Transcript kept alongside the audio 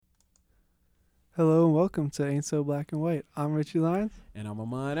Hello and welcome to Ain't So Black and White. I'm Richie Lyons. And I'm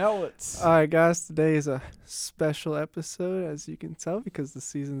Amon Edwards. All right, guys, today is a special episode, as you can tell, because the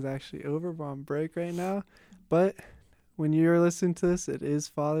season's actually over. We're on break right now. But when you're listening to this, it is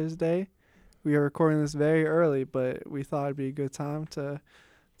Father's Day. We are recording this very early, but we thought it'd be a good time to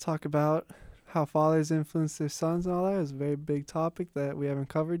talk about how fathers influence their sons and all that. It's a very big topic that we haven't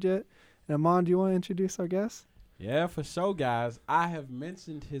covered yet. And Amon, do you want to introduce our guest? Yeah, for sure, guys. I have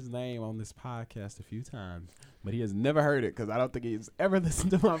mentioned his name on this podcast a few times, but he has never heard it because I don't think he's ever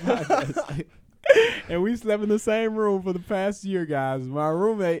listened to my podcast. And we slept in the same room for the past year, guys. My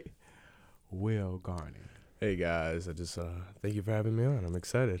roommate, Will Garney. Hey guys, I just thank you for having me on. I'm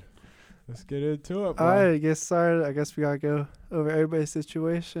excited. Let's get into it, bro. All right, get started. I guess we got to go over everybody's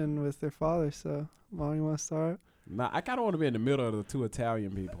situation with their father. So, Mom, you want to start? Nah, I kind of want to be in the middle of the two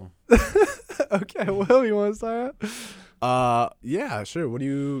Italian people. Okay, Will, you want to start out? Yeah, sure. What do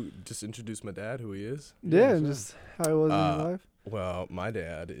you just introduce my dad, who he is? Yeah, sure. and just how it was in your life. Well, my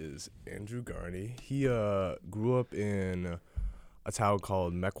dad is Andrew Garney. He grew up in a town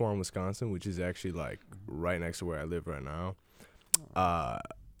called Mequon, Wisconsin, which is actually like right next to where I live right now.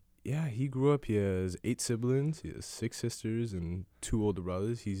 Yeah, he grew up. He has 8 siblings. He has 6 sisters and 2 older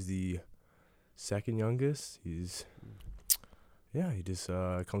brothers. He's the second youngest. He just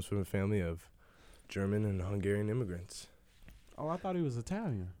comes from a family of German and Hungarian immigrants. Oh, I thought he was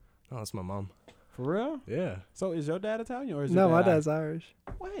Italian. Oh, that's my mom. For real? Yeah, So is your dad Italian or is No, your my dad dad's Irish.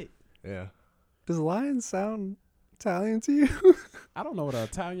 Wait. yeah. Does Lion sound Italian to you? I don't know what an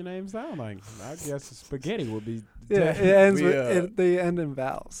Italian name sound like. I guess spaghetti would be. Yeah, it ends We, with they end in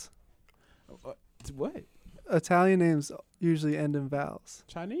vowels. What? Italian names usually end in vowels.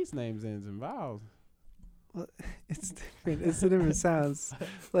 Chinese names ends in vowels. It's different. It's the different sounds.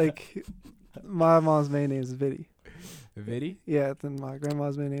 Like my mom's main name is Vidi. Vidi? Yeah, then my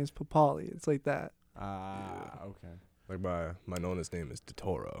grandma's main name is Papali. It's like that. Okay. Like my Nona's name is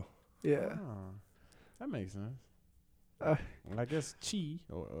Totoro. Yeah. Oh, that makes sense. Uh, I guess Chi.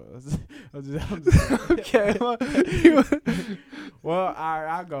 Okay. Well,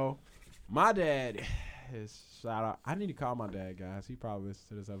 I'll go. My dad is shout out. I need to call my dad, guys. He probably listens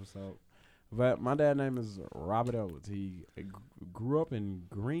to this episode. But my dad's name is Robert Edwards. He grew up in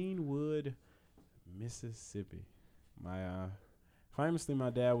Greenwood, Mississippi. Famously, my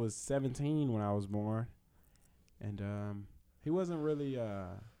dad was 17 when I was born, and he wasn't really.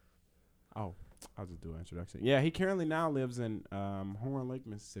 I'll just do an introduction. Yeah, he currently now lives in Horn Lake,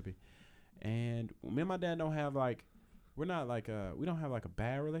 Mississippi, and me and my dad don't have like, we don't have like a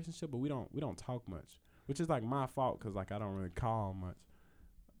bad relationship, but we don't talk much, which is like my fault because like I don't really call much.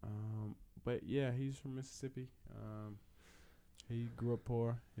 But yeah, he's from Mississippi. He grew up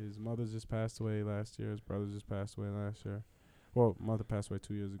poor. His mother just passed away last year. His brother just passed away last year. Well, mother passed away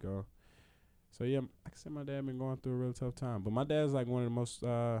 2 years ago. So yeah, like I said, my dad been going through a real tough time. But my dad's like one of the most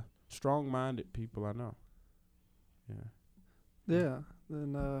strong-minded people I know. Yeah. Yeah.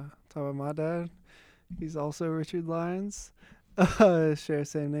 Then talk about my dad. He's also Richard Lyons. Share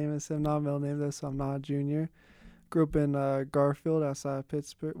same name as him, not middle name though, so I'm not junior. Grew up in Garfield outside of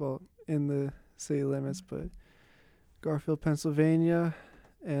Pittsburgh. Well, in the city limits, but Garfield, Pennsylvania,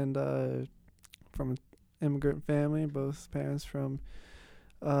 and from an immigrant family, both parents from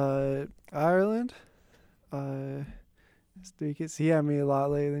Ireland. His 3 kids. He had me a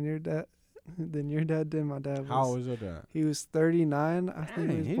lot later than your dad. Did. My dad was. How old was your dad? He was 39. I think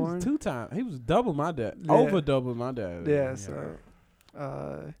Dang, he was born. 2 times. He was double my dad. Yeah. Over double my dad. Yeah. So,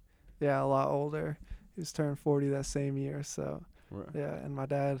 a lot older. He was turned 40 that same year. So, Right. yeah, and my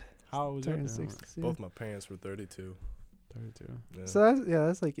dad How old was your turned dad? 60. Both my parents were 32. 32. Yeah. So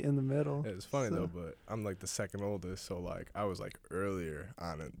that's like in the middle. Yeah, it's funny so, though, but I'm like the second oldest, so like I was like earlier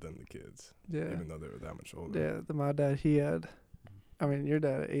on it than the kids, Yeah. even though they were that much older. Yeah, my dad, he had, your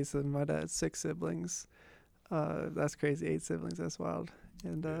dad had 8 siblings. My dad had 6 siblings. That's crazy. 8 siblings. That's wild.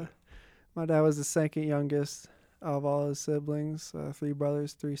 And Yeah. my dad was the second youngest of all his siblings. 3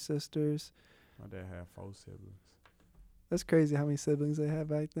 brothers, 3 sisters. My dad had 4 siblings. That's crazy how many siblings they had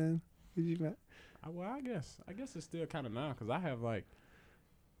back then. Did you met? I guess it's still kind of now because I have like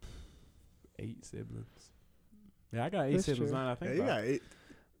 8 siblings. Yeah, I got 8 That's siblings true. now. I Yeah, think you about got 8.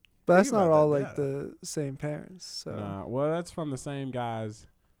 But that's Think not about all that, like yeah. the same parents. So Nah, well, that's from the same guys.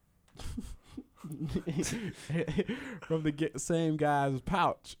 From the same guy's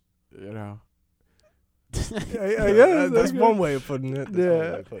pouch, you know. I guess That's one way of putting it.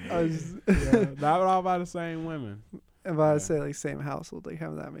 I was, Yeah, not all by the same women. if I Yeah. say like same household, like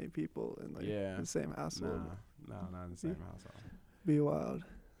having that many people in like Yeah. the same household. No, not in the same household. Be wild.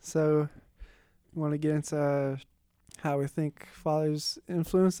 So, you want to get into how we think fathers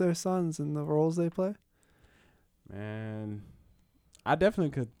influence their sons and the roles they play? Man, I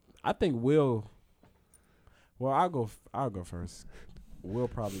definitely could. I think Will. Well, I'll go first. Will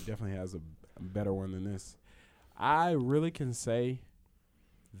probably definitely has a better one than this. I really can say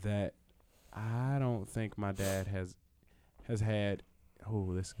that I don't think my dad has had.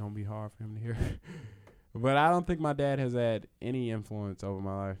 Oh, this is gonna be hard for him to hear. But I don't think my dad has had any influence over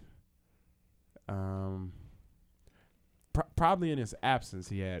my life. Probably in his absence,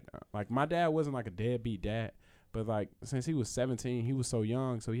 he had. Like, my dad wasn't like a deadbeat dad, but like since he was 17, he was so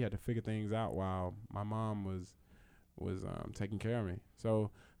young, so he had to figure things out while my mom was taking care of me.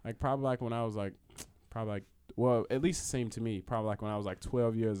 So like probably like when I was like well, at least it seemed to me probably like when I was like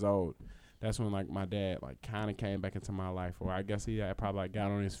 12 years old. That's when like my dad like kind of came back into my life, or I guess he had probably like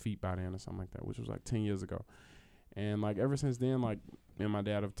got on his feet by then or something like that, which was like 10 years ago. And like ever since then, like me and my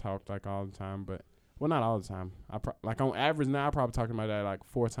dad have talked like all the time, but well, not all the time. Like on average now, I probably talk to my dad like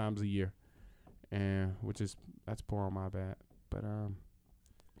 4 times a year, and that's poor on my bad.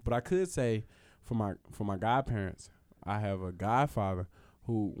 But I could say for my godparents, I have a godfather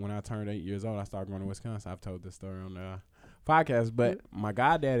who, when I turned 8 years old, I started going to Wisconsin. I've told this story on the podcast, but my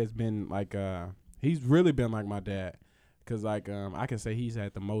goddad has been like, he's really been like my dad. Because, like, I can say he's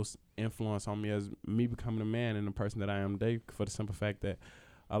had the most influence on me as me becoming a man and the person that I am today, for the simple fact that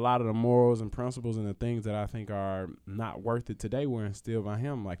a lot of the morals and principles and the things that I think are not worth it today were instilled by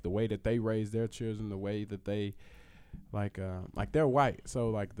him. Like, the way that they raise their children, the way that they, like they're white.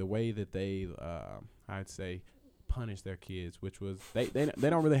 So, like, the way that they, I'd say, punish their kids, which was they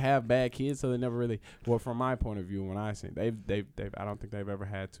don't really have bad kids, so they never really, well, from my point of view, when I see they've I don't think they've ever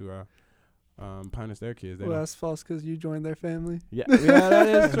had to punish their kids. Well, that's false because you joined their family. Yeah, that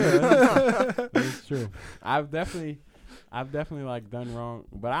is true. That is true. I've definitely like done wrong,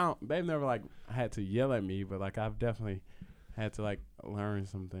 but they've never like had to yell at me, but like I've definitely had to like learn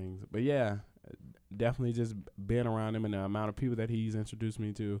some things. But yeah, definitely just being around him and the amount of people that he's introduced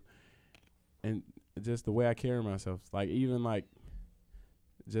me to, and just the way I carry myself, like even like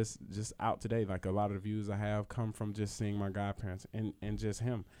just out today, like a lot of the views I have come from just seeing my godparents and just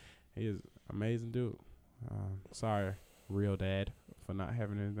him. He is amazing dude. Sorry, real dad, for not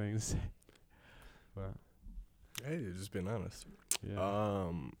having anything to say. But Hey, you're just being honest.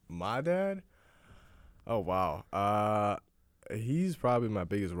 yeah, My dad. Oh wow. He's probably my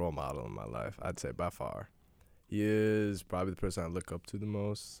biggest role model in my life. I'd say by far. He is probably the person I look up to the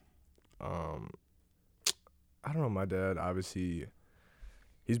most. I don't know, my dad, obviously,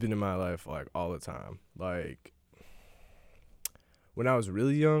 he's been in my life, like, all the time. Like, when I was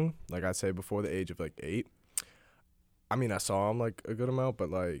really young, like, I'd say before the age of, like, 8, I mean, I saw him, like, a good amount,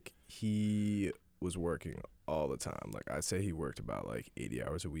 but, like, he was working all the time. Like, I'd say he worked about, like, 80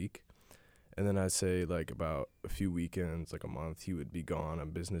 hours a week. And then I'd say, like, about a few weekends, like, a month, he would be gone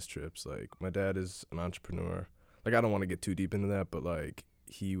on business trips. Like, my dad is an entrepreneur. Like, I don't want to get too deep into that, but, like,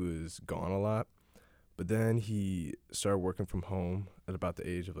 he was gone a lot. But then he started working from home at about the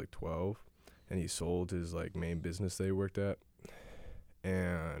age of like 12, and he sold his like main business that he worked at.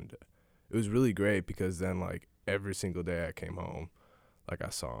 And it was really great because then like every single day I came home, like I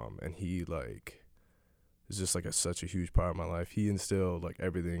saw him, and he like is just like such a huge part of my life. He instilled like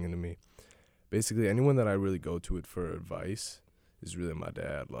everything into me. Basically, anyone that I really go to it for advice is really my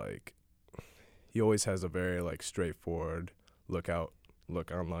dad. Like, he always has a very like straightforward look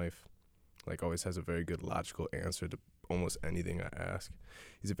on life. Like, always has a very good logical answer to almost anything I ask.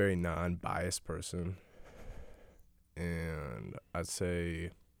 He's a very non-biased person. And I'd say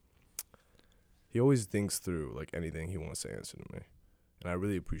he always thinks through, like, anything he wants to answer to me. And I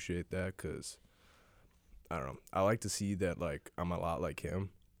really appreciate that because, I don't know, I like to see that, like, I'm a lot like him.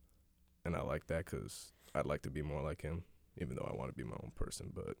 And I like that because I'd like to be more like him, even though I want to be my own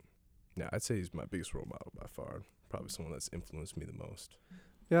person. But, yeah, I'd say he's my biggest role model by far. Probably someone that's influenced me the most.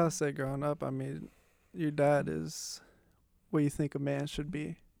 Yeah, I'll say growing up, I mean, your dad is what you think a man should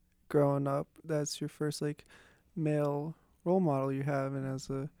be. Growing up, that's your first, like, male role model you have. And as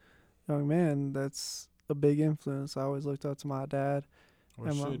a young man, that's a big influence. I always looked up to my dad. or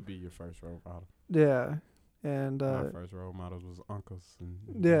and should be your first role model. Yeah. And, My first role models was uncles. And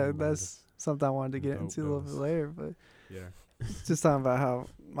yeah, that's something I wanted to and get dope into a little bit girls. later. But yeah. just talking about how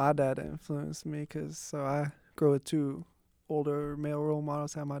my dad influenced me, because so I grew with 2 older male role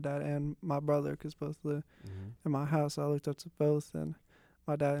models. I had my dad and my brother, because both lived in my house. So I looked up to both, and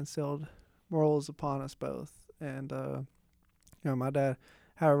my dad instilled morals upon us both. And my dad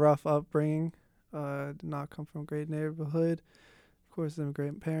had a rough upbringing. Did not come from a great neighborhood. Of course, they were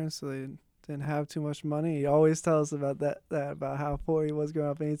great parents, so they didn't have too much money. He always tells us about that about how poor he was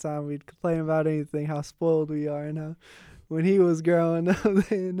growing up. Anytime we'd complain about anything, how spoiled we are, and how when he was growing up,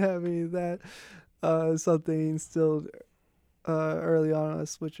 they didn't have any of that. Something he instilled early on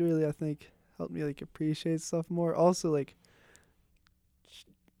us, which really I think helped me like appreciate stuff more. Also, like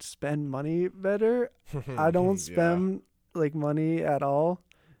spend money better. I don't spend like money at all,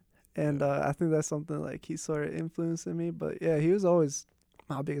 and I think that's something like he sort of influenced in me. But yeah, he was always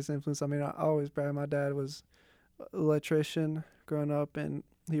my biggest influence. I mean, I always brag. My dad was an electrician growing up, and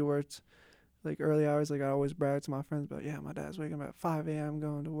he worked like early hours. Like I always brag to my friends about, yeah, my dad's waking up at 5 a.m.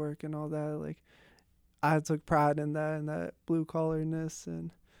 going to work and all that. Like I took pride in that blue collarness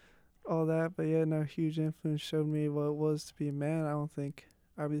and all that. But yeah, no, huge influence, showed me what it was to be a man. I don't think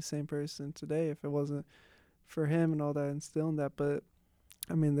I'd be the same person today if it wasn't for him and all that, instilling that. But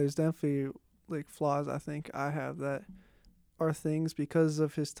I mean, there's definitely like flaws I think I have that are things because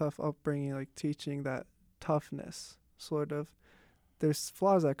of his tough upbringing, like teaching that toughness sort of. There's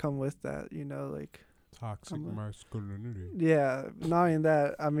flaws that come with that, you know, like Toxic masculinity. yeah, not only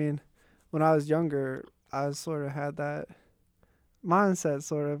that, I mean, when I was younger, I sort of had that mindset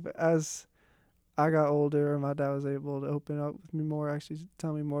sort of as I got older and my dad was able to open up with me more, actually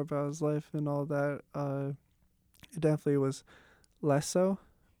tell me more about his life and all that. It definitely was less so,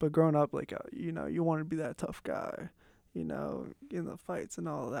 but growing up, like, you know, you want to be that tough guy, you know, in the fights and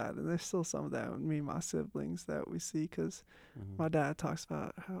all that. And there's still some of that with me and my siblings that we see because my dad talks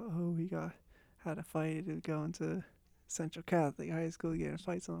about how, he had a fight to go into Central Catholic High School, getting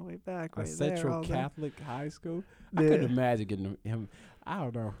fights on the way back. A Right Central there, Catholic High School? I Yeah. couldn't imagine getting him. I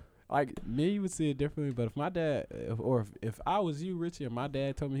don't know. Like, me, you would see it differently, but if my dad, if I was you, Richie, and my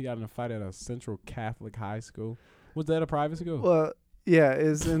dad told me he got in a fight at a Central Catholic High School, was that a private school? Well, yeah,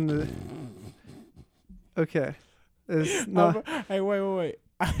 it's in the. Okay. It's not. Hey, wait.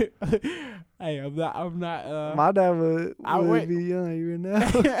 Hey, I'm not. My dad would wait. be young you now.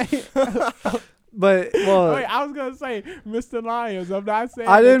 But, well. Wait, I was going to say, Mr. Lyons, I'm not saying.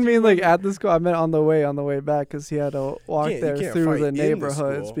 I that didn't you mean like was- at the school. I meant on the way back because he had to walk You there can't through fight the in the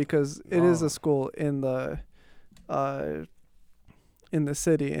neighborhoods school. because it is Oh. a school in the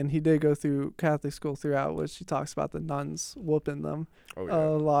city, and he did go through Catholic school throughout, which he talks about the nuns whooping them Oh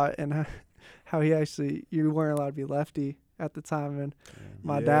a lot, and how he actually you weren't allowed to be lefty at the time, and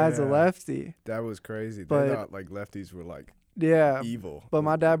my dad's a Yeah. lefty. That was crazy. But- They thought like lefties were like Yeah, evil. but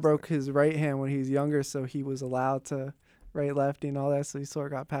my It dad was broke like- his right hand when he was younger, so he was allowed to right lefty and all that, so he sort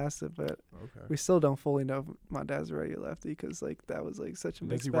of got past it, but Okay. we still don't fully know if my dad's a right or lefty because like that was like such a Does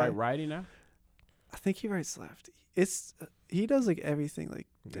mixed he bag. write righty now? I think he writes lefty. It's he does like everything like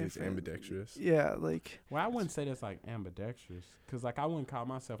He's different. ambidextrous. Yeah, like Well, I wouldn't say that's like ambidextrous, because like I wouldn't call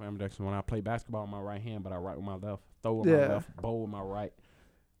myself ambidextrous when I play basketball with my right hand, but I write with my left, throw with my Yeah. left, bowl with my right.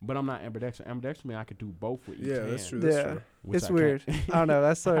 But I'm not ambidextrous. Ambidextrous means I could do both with each Yeah, hand. that's true. That's Yeah. true. which it's I can't. weird. I don't know.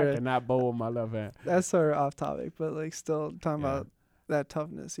 That's sort I of cannot bowl with my left hand. off topic, but like still talking Yeah. about that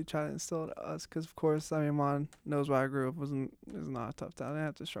toughness he tried to instill to us. Because of course, I mean, Mon knows where I grew up is not a tough town. I didn't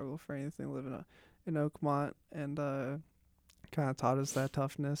have to struggle for anything living in Oakmont, and kind of taught us that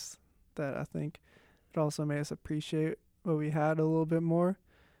toughness. That I think it also made us appreciate what we had a little bit more.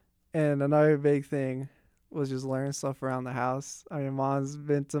 And another big thing was just learning stuff around the house. I mean, Mon's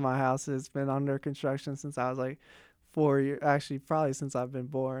been to my house. It's been under construction since I was like 4 years. Actually, probably since I've been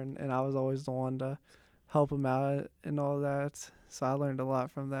born. And I was always the one to help him out and all that. So I learned a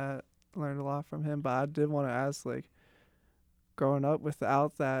lot from that. Learned a lot from him. But I did want to ask, like, growing up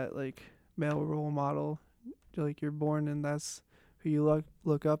without that, like, male role model, like, you're born and that's who you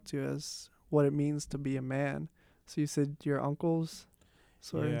look up to as what it means to be a man. So you said your uncles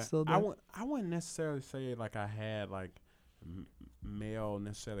sort of instilled that? I wouldn't necessarily say like I had like male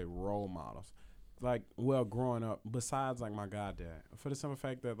necessarily role models. Like, well, growing up, besides like my goddad, for the simple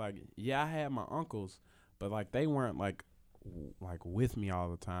fact that like, yeah, I had my uncles, but like they weren't like with me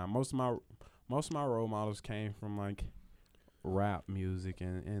all the time. Most of my role models came from like rap music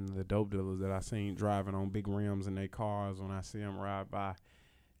and the dope dealers that I seen driving on big rims in their cars when I see them ride by.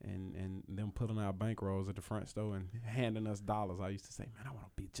 And them pulling out bankrolls at the front store and handing us dollars. I used to say, man, I want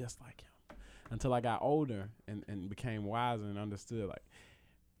to be just like him. Until I got older and became wiser and understood, like,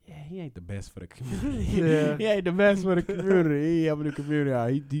 yeah, he ain't the best for the community. Yeah. He ain't the best for the community. He ain't helping the community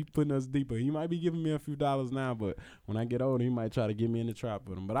out. He putting us deeper. He might be giving me a few dollars now, but when I get older, he might try to get me in the trap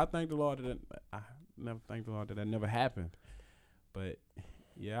with him. But I thank the Lord that never happened. But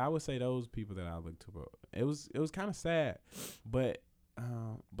yeah, I would say those people that I looked to. It was kind of sad, but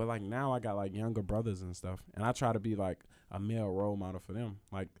like now I got like younger brothers and stuff, and I try to be like a male role model for them.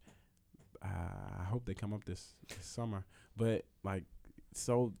 Like I hope they come up this summer, but like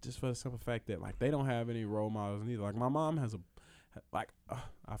so just for the simple fact that like they don't have any role models neither. Like my mom has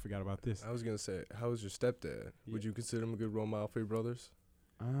I forgot about this. I was gonna say, how was your stepdad? Yeah. Would you consider him a good role model for your brothers?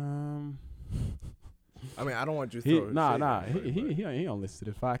 I mean, I don't want you to He throw shade at him, he don't listen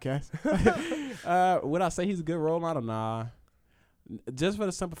to this podcast. Would I say he's a good role model? Nah. Just for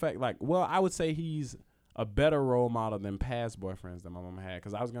the simple fact, like, well, I would say he's a better role model than past boyfriends that my mom had.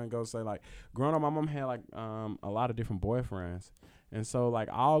 Because I was gonna go say like, growing up, my mom had like a lot of different boyfriends, and so like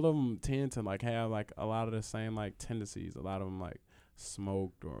all of them tend to like have like a lot of the same like tendencies. A lot of them like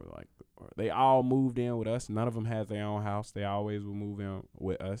smoked or they all moved in with us. None of them had their own house. They always would move in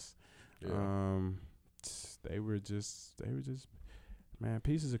with us. Yeah. They were just man,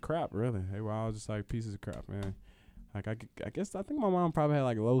 pieces of crap, really. They were all just like pieces of crap, man. Like I think my mom probably had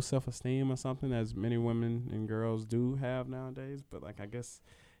like low self-esteem or something, as many women and girls do have nowadays. But like I guess,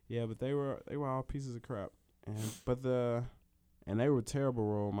 yeah. But they were all pieces of crap, and they were terrible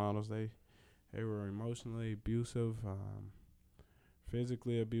role models. They were emotionally abusive,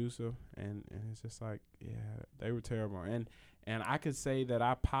 physically abusive, and it's just like, yeah, they were terrible. And I could say that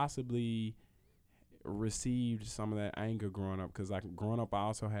I possibly received some of that anger growing up, because like growing up I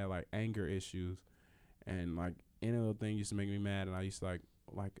also had like anger issues, and like any little thing used to make me mad, and I used to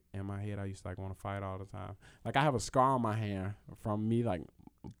like in my head I used to like want to fight all the time. Like I have a scar on my hand from me like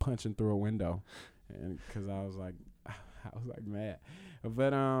punching through a window, and because I was like mad.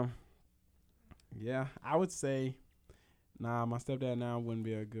 But yeah, I would say nah, my stepdad now wouldn't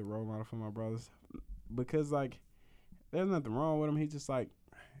be a good role model for my brothers, because like there's nothing wrong with him. He just like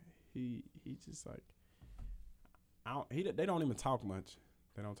he just like they don't even talk much.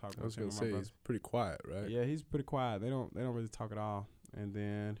 They don't talk much. I was gonna say he's pretty quiet, right? Yeah, he's pretty quiet. They don't really talk at all. And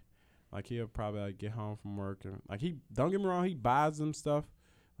then like he'll probably like get home from work, and like he, don't get me wrong, he buys them stuff.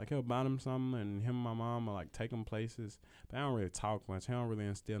 Like he'll buy them something, and him and my mom will like take them places. But they don't really talk much. He don't really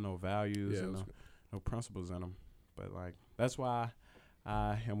instill no values and no principles in them. But like that's why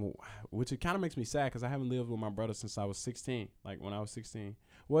I am, which it kind of makes me sad, because I haven't lived with my brother since I was 16. Like when I was 16.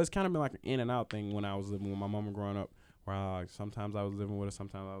 Well, it's kind of been like an in and out thing when I was living with my mama growing up, where like sometimes I was living with her,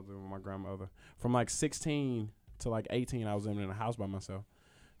 sometimes I was living with my grandmother. From like 16 to like 18, I was living in a house by myself.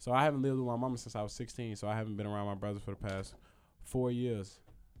 So I haven't lived with my mama since I was 16. So I haven't been around my brothers for the past 4 years.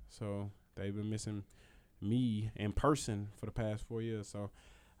 So they've been missing me in person for the past 4 years. So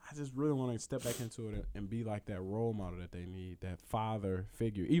I just really want to step back into it and be like that role model that they need, that father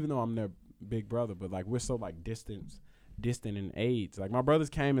figure. Even though I'm their big brother, but like we're so like distant in age. Like my brothers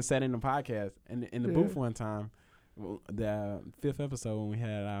came and sat in the podcast in the booth one time, the 5th episode when we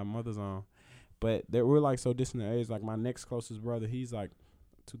had our mothers on. But we're like so distant in age. Like my next closest brother, he's like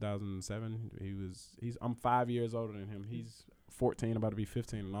 2007. I'm 5 years older than him. He's 14, about to be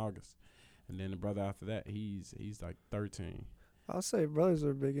 15 in August. And then the brother after that, he's like 13. I'll say brothers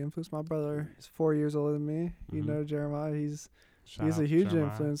are a big influence. My brother is 4 years older than me. You Mhm. know Jeremiah. He's Shout a out huge Jeremiah.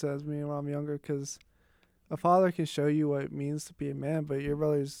 influence as me when I'm younger, because a father can show you what it means to be a man, but your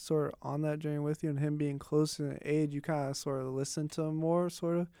brother's sort of on that journey with you, and him being close in age, you kind of sort of listen to him more,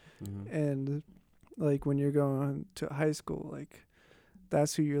 sort of. Mhm. And like when you're going to high school, like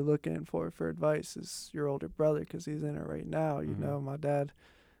that's who you're looking for advice, is your older brother, because he's in it right now. You Mhm. know, my dad,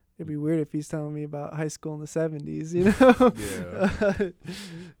 it'd be weird if he's telling me about high school in the 70s, you know? Yeah.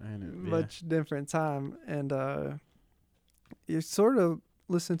 Ain't it? Much different time. And you sort of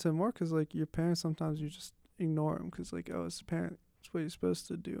listen to him more, because like your parents, sometimes you just ignore them because like, oh, it's a parent, it's what you're supposed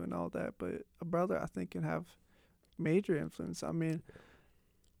to do and all that. But a brother, I think, can have major influence. I mean,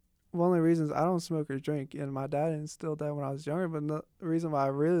 one of the reasons I don't smoke or drink, and my dad instilled that when I was younger, but the reason why I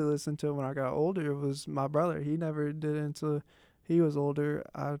really listened to it when I got older was my brother. He never did it until he was older.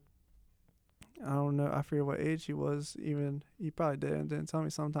 I don't know. I forget what age he was. Even he probably did and didn't tell me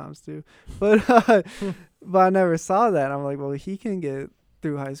sometimes too. But but I never saw that. I'm like, well, he can get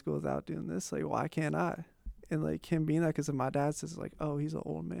through high school without doing this. Like, why can't I? And like him being that, because my dad says like, oh, he's an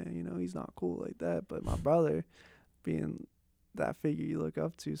old man. You know, he's not cool like that. But my brother, being that figure you look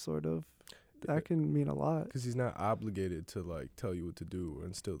up to, sort of, that can mean a lot. Because he's not obligated to like tell you what to do or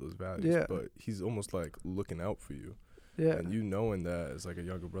instill those values. Yeah. But he's almost like looking out for you. Yeah. And you knowing that as like a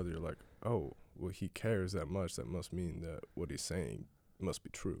younger brother, you're like, oh, well, he cares that much. That must mean that what he's saying must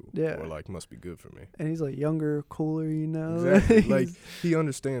be true. Yeah. Or like must be good for me. And he's like younger, cooler, you know. Exactly. Like he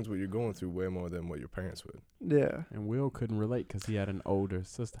understands what you're going through way more than what your parents would. Yeah. And Will couldn't relate because he had an older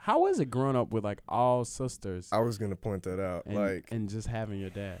sister. How was it growing up with like all sisters I was gonna point that out. and just having your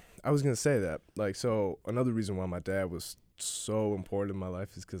dad? I was gonna say that. Like, so another reason why my dad was so important in my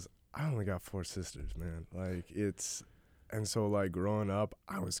life is because I only got 4 sisters, man. Like, and so like growing up,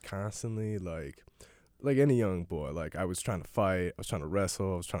 I was constantly like like any young boy, like I was trying to fight, I was trying to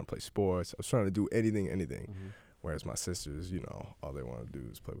wrestle, I was trying to play sports, I was trying to do anything. Mm-hmm. Whereas my sisters, all they want to do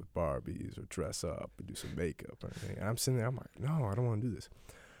is play with Barbies or dress up or do some makeup or anything. And I'm sitting there, I'm like, no, I don't want to do this.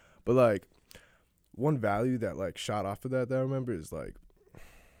 But like, one value that like shot off of that I remember is like,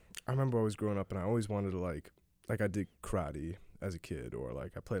 I remember always growing up and I always wanted to like I did karate as a kid, or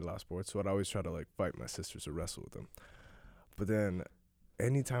like I played a lot of sports, so I'd always try to like fight my sisters or wrestle with them. But then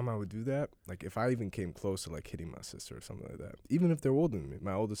anytime I would do that, like if I even came close to like hitting my sister or something like that, even if they're older than me,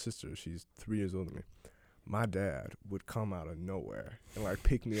 my oldest sister, she's 3 years older than me, my dad would come out of nowhere and like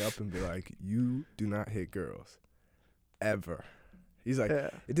pick me up and be like, you do not hit girls ever. He's like, Yeah.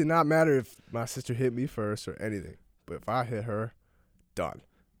 it did not matter if my sister hit me first or anything, but if I hit her, done,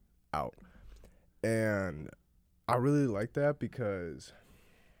 out. And I really like that because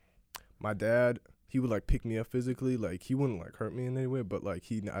my dad, he would like pick me up physically. Like he wouldn't like hurt me in any way, but like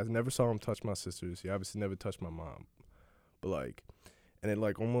I never saw him touch my sisters. He obviously never touched my mom, but like, and it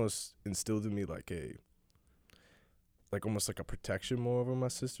like almost instilled in me like almost like a protection more over my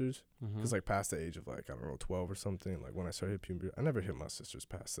sisters. Mm-hmm. Because like past the age of like, I don't know, 12 or something, like when I started hitting puberty, I never hit my sisters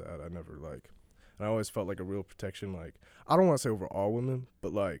past that. I never like, and I always felt like a real protection. Like, I don't want to say over all women,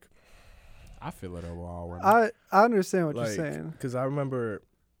 but like, I feel it overall. Women. I understand what like, you're saying. Because I remember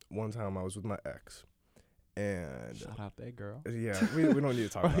one time I was with my ex, and Shout out that girl. yeah, we don't need to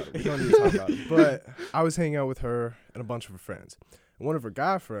talk about it. We don't need to talk about it. But I was hanging out with her and a bunch of her friends, and one of her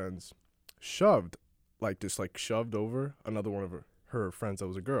guy friends shoved over another one of her friends that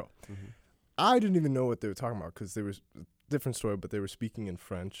was a girl. Mm-hmm. I didn't even know what they were talking about because they were different story, but they were speaking in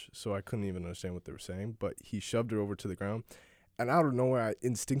French, so I couldn't even understand what they were saying. But he shoved her over to the ground, and out of nowhere, I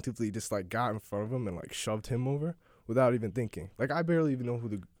instinctively just like got in front of him and like shoved him over without even thinking. Like I barely even know who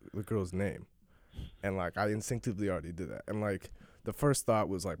the girl's name, and like I instinctively already did that. And like the first thought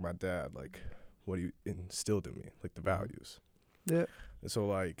was like my dad, like what he instilled in me, like the values. Yeah. And so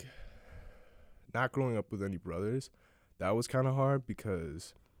like not growing up with any brothers, that was kind of hard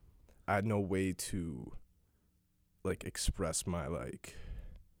because I had no way to like express my like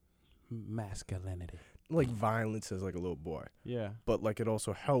Masculinity. violence as like a little boy. Yeah. But like it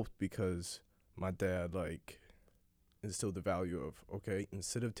also helped because my dad like instilled the value of, okay,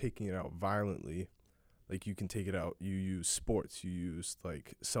 instead of taking it out violently, like you can take it out, you use sports, you use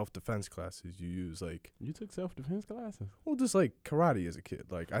like self-defense classes, you use like, You took self-defense classes. well, just like karate as a kid.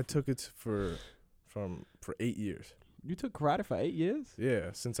 Like I took it for 8 years. You took karate for 8 years? Yeah,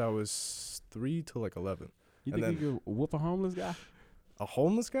 since I was 3 to like 11. You And think you could whoop a homeless guy? A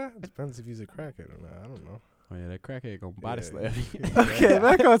homeless guy? It depends if he's a crackhead or not. I don't know. Oh yeah, that crackhead gonna body Yeah. slap you. Okay,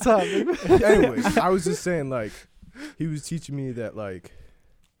 back on topic. Anyways, I was just saying, like, he was teaching me that, like,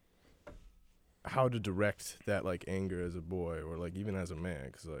 how to direct that, like, anger as a boy or, like, even as a man.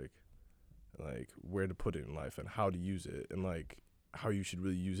 Because, like, where to put it in life and how to use it. And, like, how you should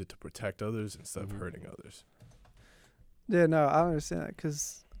really use it to protect others instead Mhm. of hurting others. Yeah, no, I understand that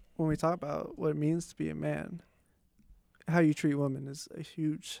because when we talk about what it means to be a man, how you treat women is a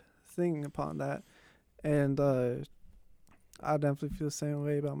huge thing upon that. And I definitely feel the same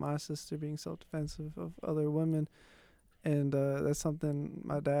way about my sister being self-defensive of other women. And that's something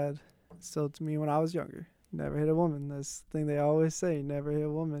my dad instilled to me when I was younger. Never hit a woman. That's the thing they always say, never hit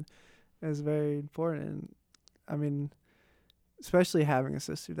a woman. It's very important. And, I mean, especially having a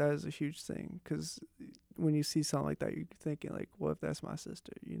sister, that is a huge thing. Because when you see something like that, you're thinking, like, what if that's my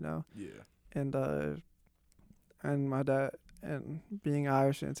sister, you know? Yeah. And my dad, and being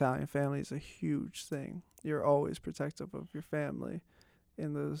Irish and Italian family is a huge thing. You're always protective of your family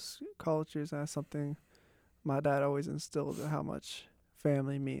in those cultures. And that's something my dad always instilled in how much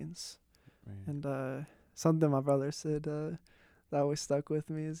family means. Man. And something my brother said that always stuck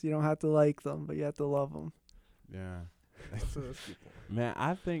with me is you don't have to like them, but you have to love them. Yeah. That's a good point. Man,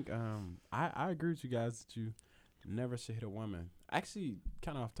 I think I agree with you guys that you never should hit a woman. Actually,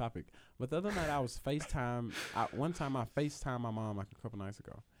 kind of off topic, but the other night I was one time I FaceTimed my mom like a couple nights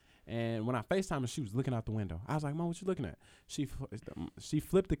ago, and when I FaceTimed her, she was looking out the window. I was like, "Mom, what you looking at?" She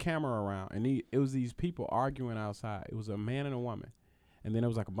flipped the camera around, and it was these people arguing outside. It was a man and a woman, and then it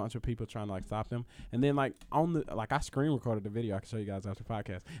was like a bunch of people trying to like stop them. And then like I screen recorded the video. I can show you guys after the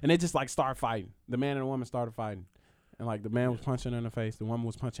podcast, and they just like started fighting. The man and the woman started fighting. And, like, the man was punching her in the face. The woman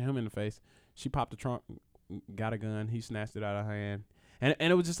was punching him in the face. She popped the trunk, got a gun. He snatched it out of her hand. And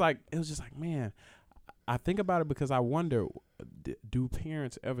it was just like, man, I think about it because I wonder, do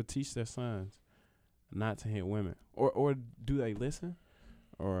parents ever teach their sons not to hit women? Or do they listen?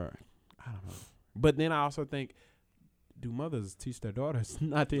 Or, I don't know. But then I also think, do mothers teach their daughters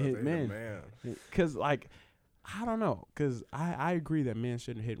not to hit men? Because, like, I don't know. Because I agree that men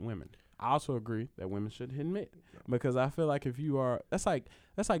shouldn't hit women. I also agree that women should admit, because I feel like if you are, that's like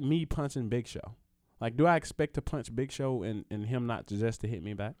me punching Big Show. Like, do I expect to punch Big Show and him not just to hit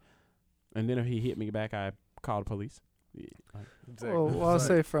me back? And then if he hit me back, I call the police. Yeah, like, Well, I'll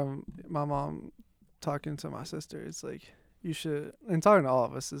say from my mom talking to my sister, it's like you should, and talking to all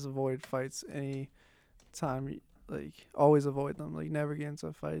of us, is avoid fights any time. Like, always avoid them. Like, never get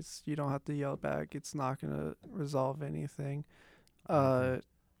into fights. You don't have to yell back. It's not gonna resolve anything.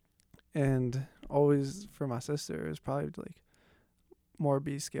 And always for my sister is probably like more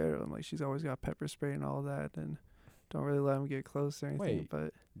be scared of them. Like, she's always got pepper spray and all that, and don't really let them get close or anything. Wait,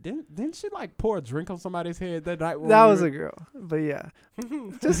 but didn't she like pour a drink on somebody's head that night? that was a girl. But yeah,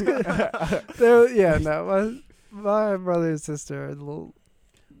 just no. My brother and sister are a little.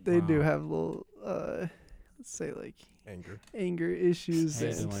 They do Wow. have little, let's say like anger issues,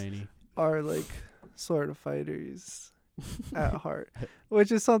 Hey, and Delaney. are like sort of fighters at heart,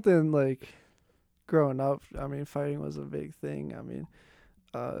 which is something like growing up. I mean, fighting was a big thing. I mean,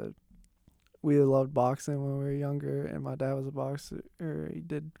 we loved boxing when we were younger, and my dad was a boxer. He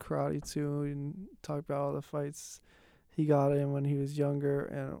did karate too, and talked about all the fights he got in when he was younger.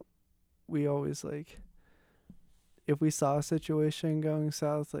 And we always, like, if we saw a situation going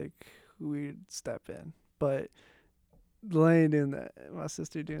south, like, we'd step in. But Delaney doing that, my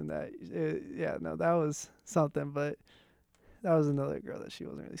sister doing that, that was something. But that was another girl that she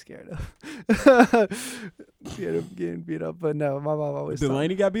wasn't really scared of. Getting beat up. But no, my mom always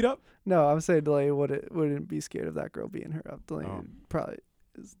Delaney got beat up? No, I'm saying Delaney wouldn't be scared of that girl beating her up. Delaney probably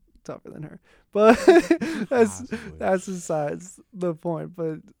is tougher than her. But that's besides the point.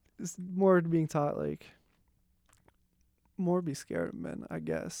 But it's more being taught, like, more be scared of men, I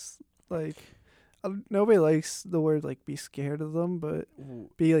guess. Like, nobody likes the word, like, be scared of them, but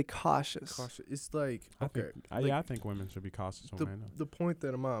be, like, cautious. It's like, okay. I think women should be cautious on men. The point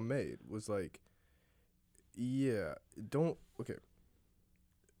that Amon made was like, okay.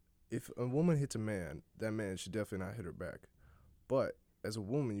 If a woman hits a man, that man should definitely not hit her back. But as a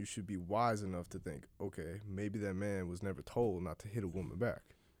woman, you should be wise enough to think, okay, maybe that man was never told not to hit a woman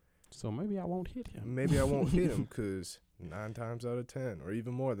back. So maybe I won't hit him. Maybe I won't hit him because 9 times out of 10, or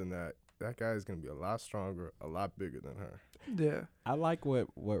even more than that, that guy is going to be a lot stronger, a lot bigger than her. Yeah. I like what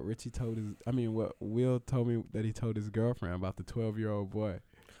Richie what Will told me that he told his girlfriend about the 12-year-old boy.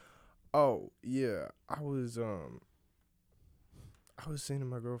 Oh, yeah. I was saying to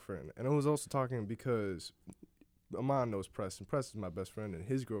my girlfriend, and I was also talking because Amon knows Preston. Preston's my best friend, and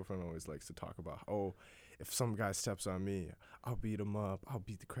his girlfriend always likes to talk about, oh, if some guy steps on me, I'll beat him up. I'll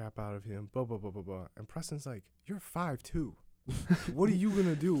beat the crap out of him, blah, blah, blah, blah, blah. And Preston's like, you're 5'2". What are you going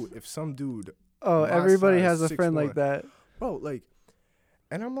to do if some dude... Oh, everybody has a friend like that. Bro, like,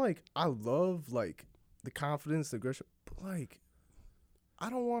 and I'm like, I love, like, the confidence, the aggression, but, like, I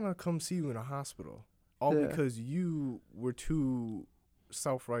don't want to come see you in a hospital all because you were too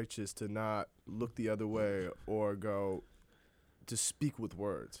self-righteous to not look the other way or go to speak with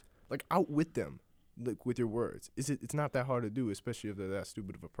words. Like, outwit them, like, with your words. It's not that hard to do, especially if they're that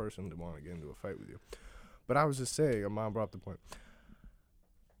stupid of a person to want to get into a fight with you. But I was just saying, and Mom brought up the point.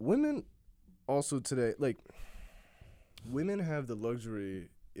 Women also today, like, women have the luxury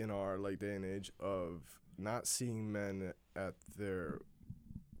in our, like, day and age of not seeing men at their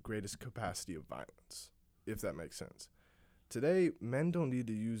greatest capacity of violence, if that makes sense. Today, men don't need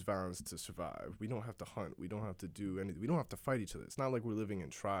to use violence to survive. We don't have to hunt. We don't have to do anything. We don't have to fight each other. It's not like we're living in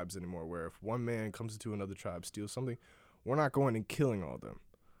tribes anymore where if one man comes into another tribe, steals something, we're not going and killing all of them.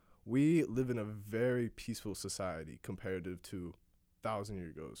 We live in a very peaceful society comparative to a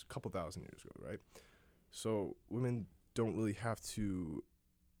couple thousand years ago, right? So women don't really have to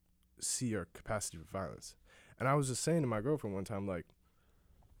see our capacity for violence. And I was just saying to my girlfriend one time, like,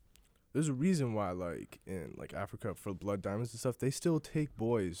 there's a reason why, like, in, like, Africa for blood diamonds and stuff, they still take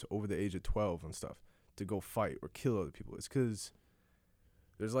boys over the age of 12 and stuff to go fight or kill other people. It's because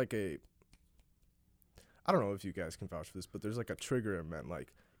there's, like, I don't know if you guys can vouch for this, but there's, like, a trigger in men.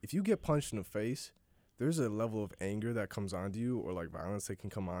 Like, if you get punched in the face, there's a level of anger that comes onto you or, like, violence that can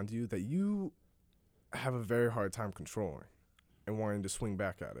come onto you that you have a very hard time controlling and wanting to swing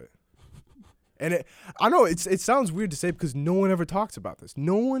back at it. And I know it sounds weird to say because no one ever talks about this.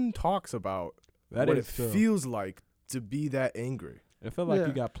 No one talks about what it feels like to be that angry. It felt like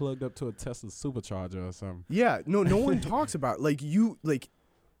you got plugged up to a Tesla supercharger or something. Yeah, no one talks about it. Like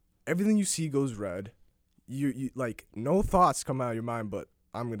everything you see goes red. You like no thoughts come out of your mind, but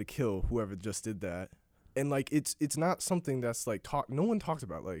I'm gonna kill whoever just did that. And like it's not something that's like no one talks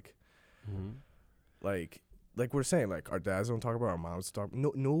about like we're saying, like, our dads don't talk about it, our moms talk.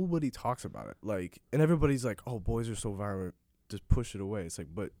 Nobody talks about it. Like, and everybody's like, oh, boys are so violent, just push it away. It's like,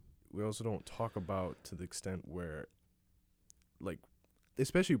 but we also don't talk about to the extent where, like,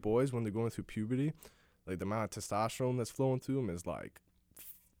 especially boys when they're going through puberty, like the amount of testosterone that's flowing through them is like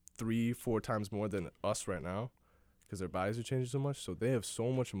 3-4 times more than us right now, because their bodies are changing so much. So they have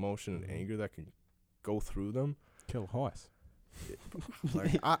so much emotion and anger that can go through them. Kill a horse.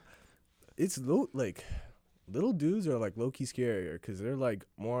 Like little dudes are like low key scarier because they're like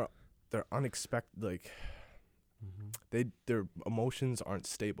they're unexpected. Like their emotions aren't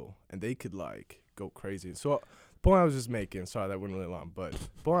stable and they could like go crazy. So the point I was just making, sorry that went really long, but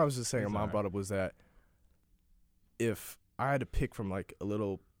the point I was just saying, mom brought up was that if I had to pick from like a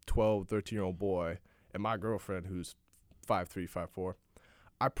little 12, 13-year-old boy and my girlfriend who's 5'3", 5'4",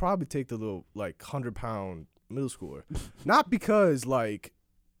 I'd probably take the little like 100-pound middle schooler. Not because like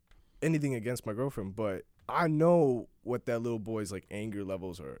anything against my girlfriend, but I know what that little boy's like anger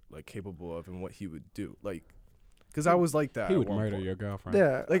levels are like capable of and what he would do. Like, because I was like that. He at would one murder point. your girlfriend.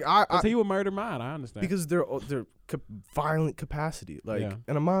 Yeah. Like he would murder mine. I understand. because they're violent capacity. Like, Yeah.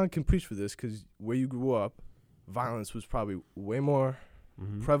 and Amon can preach for this because where you grew up, violence was probably way more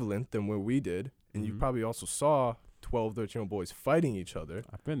prevalent than where we did, and you probably also saw 12, 13-year-old boys fighting each other.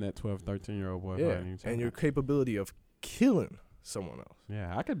 I've been that 12, 13-year-old boy Yeah, fighting each other. and your capability of killing someone else.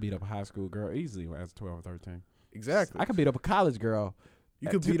 Yeah, I could beat up a high school girl easily as 12 or 13. Exactly. I could beat up a college girl. You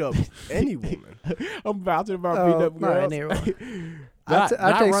could beat up any woman. I'm vouching about beating up not girls. anyone. Not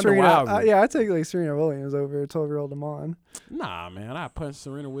I take Ronda Serena. Rousey. I take like Serena Williams over a 12-year-old Amon. Nah, man, I punched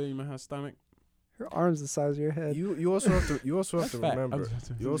Serena Williams in her stomach. Her arms the size of your head. You also have to That's fact. remember.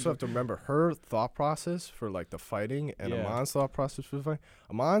 You also have to remember her thought process for like the fighting and Yeah. Amon's thought process for the fight.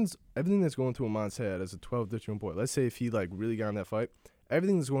 Amon's everything that's going through Amon's head as a 12, 13-year-old boy. Let's say if he like really got in that fight,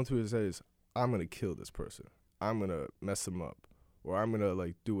 everything that's going through his head is, I'm gonna kill this person. I'm gonna mess him up, or I'm gonna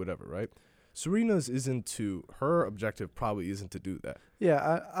like do whatever. Right? Serena's her objective probably isn't to do that.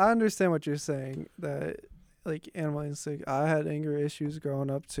 Yeah, I understand what you're saying. That like animal instinct. I had anger issues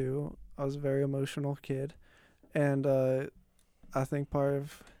growing up too. I was a very emotional kid, and I think part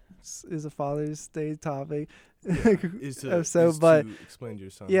of is a Father's Day topic. Is to explain to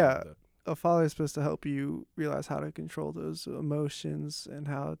your son. Yeah. that. A father is supposed to help you realize how to control those emotions and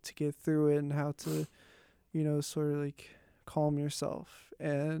how to get through it and how to, sort of like calm yourself.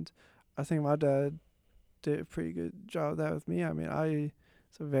 And I think my dad did a pretty good job of that with me. I mean, I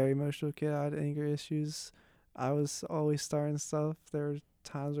was a very emotional kid. I had anger issues. I was always starting stuff. There were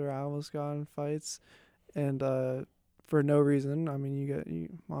times where I almost got in fights, and for no reason. I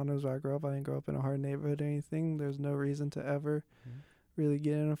mean, Mom knows where I grew up. I didn't grow up in a hard neighborhood or anything. There's no reason to ever really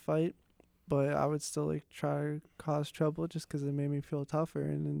get in a fight, but I would still like try to cause trouble just because it made me feel tougher.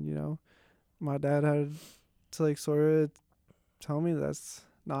 And then my dad had to like sort of tell me that's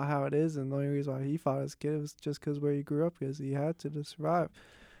not how it is, and the only reason why he fought as a kid was just because where he grew up, because he had to survive.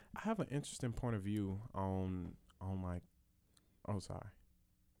 I have an interesting point of view on like. Oh, sorry.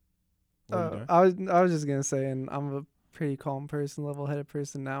 What you doing? I was just gonna say, and I'm a pretty calm person, level-headed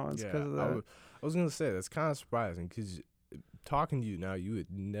person now. It's because of that. I was gonna say that's kind of surprising because talking to you now, you would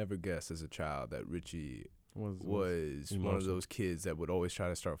never guess as a child that Richie was one of those kids that would always try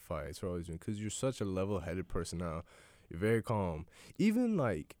to start fights or always because you're such a level-headed person now. You're very calm. Even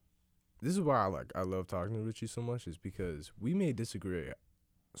like this is why I love talking to Richie so much is because we may disagree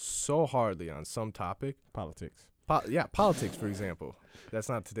so hardly on some topic. Politics. Politics, for example. That's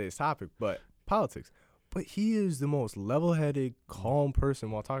not today's topic, but politics. But he is the most level-headed, calm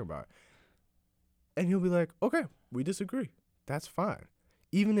person while talking about it. And he'll be like, okay, we disagree. That's fine.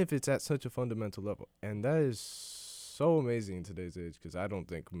 Even if it's at such a fundamental level. And that is so amazing in today's age because I don't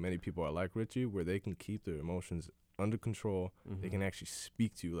think many people are like Richie where they can keep their emotions under control. They can actually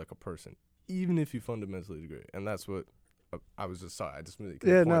speak to you like a person, even if you fundamentally agree. And that's what I was just sorry. I just really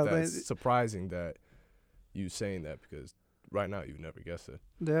couldn't point that. It's surprising that you saying that because right now you've never guessed it.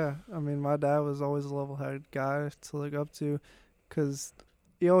 Yeah, I mean, my dad was always a level-headed guy to look up to because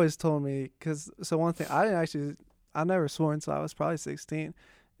he always told me, so one thing, I never swore until I was probably 16.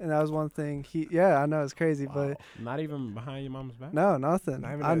 And that was one thing I know it's crazy, but. Not even behind your mom's back? No, nothing.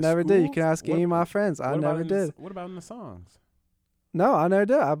 I never did. You can ask any of my friends. I never did. What about in the songs? No, I never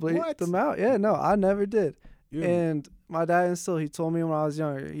did. I bleeped them out. Yeah, no, I never did. Yeah. And my dad he told me when I was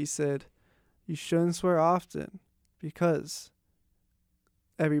younger, he said, you shouldn't swear often because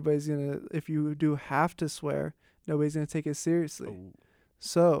everybody's going to, if you do have to swear, nobody's going to take it seriously. Oh.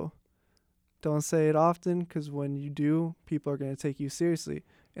 So don't say it often because when you do, people are going to take you seriously.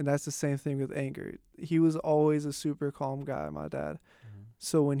 And that's the same thing with anger. He was always a super calm guy, my dad.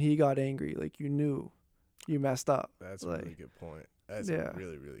 So when he got angry, like you knew you messed up. That's a really good point. That's a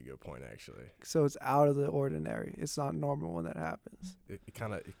really, really good point, actually. So it's out of the ordinary. It's not normal when that happens. It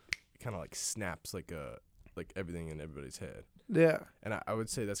kind of kind of like snaps like everything in everybody's head. Yeah. And I would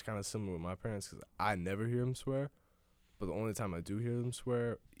say that's kind of similar with my parents because I never hear them swear. But the only time I do hear them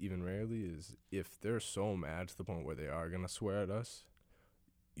swear, even rarely, is if they're so mad to the point where they are going to swear at us,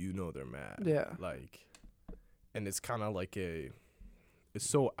 you know they're mad. Yeah. Like, and it's kind of like it's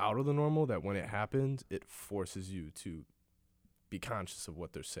so out of the normal that when it happens, it forces you to be conscious of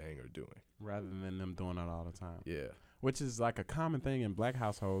what they're saying or doing. Rather than them doing it all the time. Yeah. Which is like a common thing in black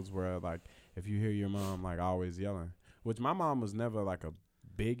households where, like, if you hear your mom, like, always yelling. Which my mom was never, like, a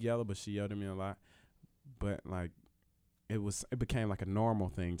big yeller, but she yelled at me a lot. But, like, it became like a normal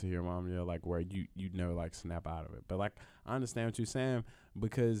thing to hear mom yell, like where you never like snap out of it. But like I understand what you're saying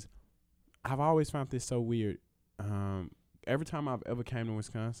because I've always found this so weird. Every time I've ever came to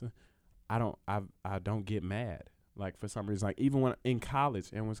Wisconsin, I don't get mad. Like for some reason, like even when in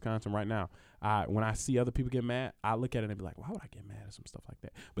college in Wisconsin right now, when I see other people get mad, I look at it and be like, why would I get mad at some stuff like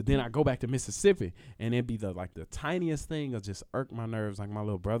that? But then I go back to Mississippi and it'd be the tiniest thing of just irk my nerves, like my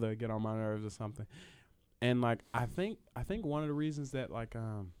little brother would get on my nerves or something. And like I think one of the reasons that like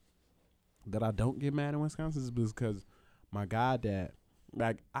that I don't get mad in Wisconsin is because my goddad,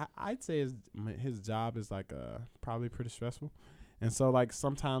 like I'd say his job is like probably pretty stressful, and so like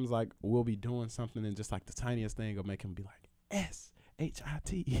sometimes like we'll be doing something and just like the tiniest thing will make him be like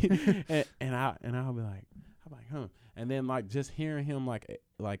SHIT, and I'll be like huh, and then like just hearing him like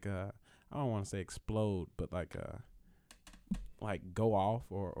I don't want to say explode, but like go off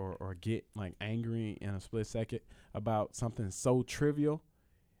or get like angry in a split second about something so trivial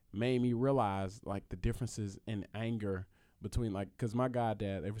made me realize like the differences in anger between like, cause my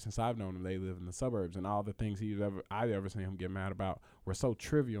goddad, ever since I've known him, they live in the suburbs and all the things I've ever seen him get mad about were so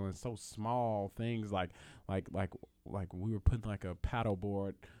trivial and so small things like we were putting like a paddle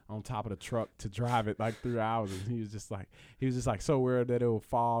board on top of the truck to drive it like through hours, and he was just like so worried that it would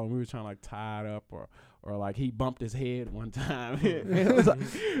fall, and we were trying to like tie it up or like he bumped his head one time. It was like,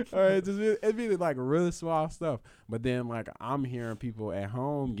 or it'd be like really small stuff. But then like I'm hearing people at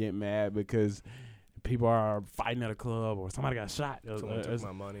home get mad because people are fighting at a club or somebody got shot. Someone took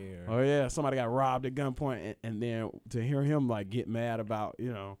my money. Oh yeah, somebody got robbed at gunpoint, and then to hear him like get mad about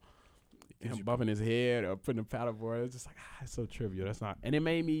him bumping his head or putting a paddleboard, it's just like it's so trivial. That's not, and it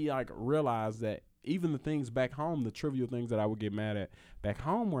made me like realize that even the things back home, the trivial things that I would get mad at back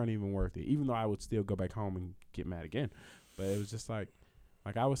home weren't even worth it, even though I would still go back home and get mad again. But it was just like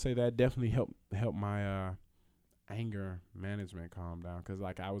I would say that definitely helped my anger management calm down, because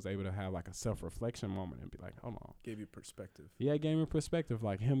like I was able to have like a self-reflection moment and be like, hold on. Gave you perspective. Yeah, it gave me perspective,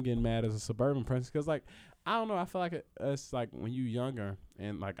 like him getting mad as a suburban person, because like I don't know, I feel like it's like when you younger,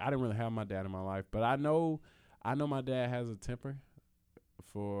 and like I didn't really have my dad in my life, but I know my dad has a temper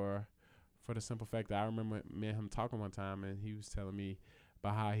for the simple fact that I remember me and him talking one time, and he was telling me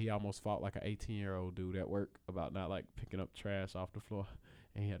about how he almost fought like an 18-year-old dude at work about not like picking up trash off the floor.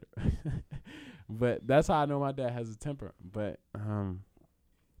 And he had but that's how I know my dad has a temper. But I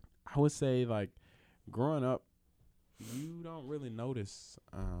would say like growing up, you don't really notice.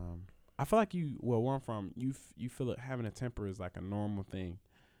 I feel like where I'm from, you feel it, having a temper is like a normal thing.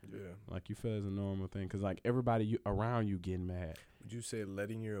 Yeah. Like you feel it's a normal thing because like everybody around you getting mad. Would you say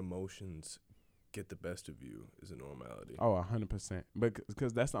letting your emotions get the best of you is a normality? Oh, 100%.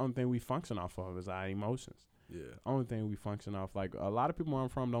 Because that's the only thing we function off of is our emotions. Yeah. Only thing we function off. Like a lot of people where I'm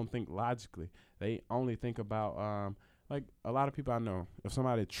from don't think logically. They only think about like a lot of people I know, if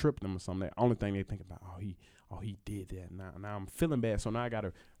somebody tripped them or something, the only thing they think about, he did that. Now I'm feeling bad, so now I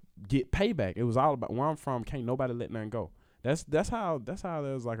gotta get payback. It was all about where I'm from. Can't nobody let nothing go. That's how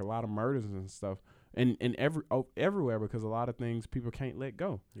there's like a lot of murders and stuff, and everywhere, because a lot of things people can't let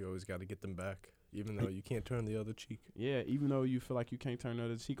go. You always got to get them back, even though you can't turn the other cheek. Yeah, even though you feel like you can't turn the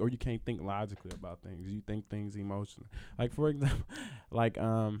other cheek, or you can't think logically about things, you think things emotionally. Like for example, like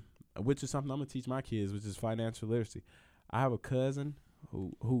which is something I'm gonna teach my kids, which is financial literacy. I have a cousin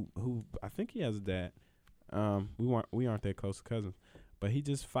who I think he has a dad. We aren't that close cousins, but he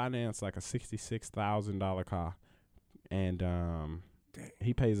just financed like a $66,000 car. And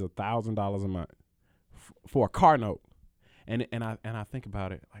he pays $1,000 a month for a car note, and I think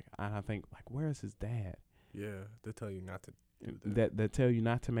about it like, and I think like, where is his dad? Yeah, they tell you not to do that. They tell you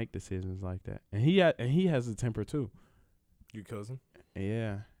not to make decisions like that. And he has a temper too. Your cousin?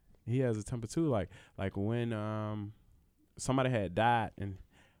 Yeah, he has a temper too. Like when somebody had died, and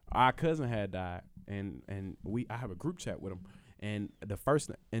our cousin had died, and I have a group chat with him. And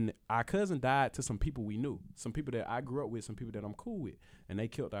our cousin died to some people we knew, some people that I grew up with, some people that I'm cool with, and they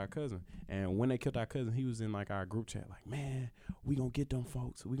killed our cousin. And when they killed our cousin, he was in like our group chat, like, man, we gonna get them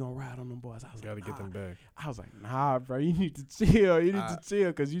folks, we gonna ride on them boys. I was Gotta like, get them back. I was like, nah, bro, you need to chill,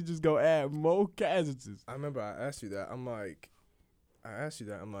 because you just go add more casualties. I remember I asked you that. I'm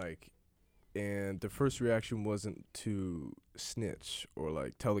like, and the first reaction wasn't to snitch or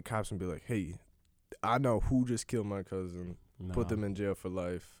like tell the cops and be like, hey, I know who just killed my cousin. Put them in jail for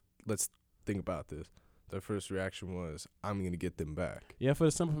life. Let's think about this. Their first reaction was, I'm gonna get them back. Yeah, for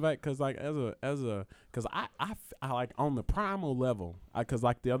the simple fact, cause like cause I like on the primal level, cause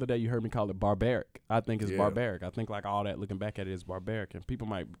like the other day you heard me call it barbaric. I think it's barbaric. I think like all that looking back at it is barbaric, and people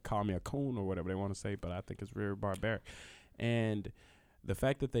might call me a coon or whatever they want to say, but I think it's very barbaric. And the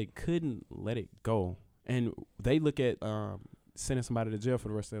fact that they couldn't let it go, and they look at sending somebody to jail for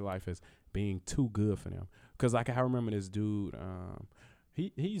the rest of their life as being too good for them. Cause like I remember this dude,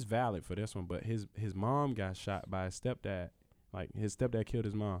 he's valid for this one, but his mom got shot by his stepdad. Like his stepdad killed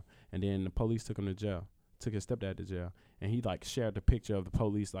his mom, and then the police took him to jail, took his stepdad to jail, and he like shared the picture of the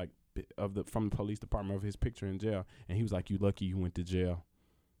police, like from the police department of his picture in jail, and he was like, "You lucky you went to jail."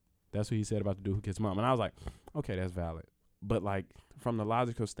 That's what he said about the dude who killed his mom, and I was like, "Okay, that's valid." But like from the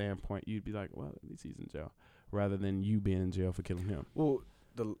logical standpoint, you'd be like, "Well, at least he's in jail," rather than you being in jail for killing him. Well,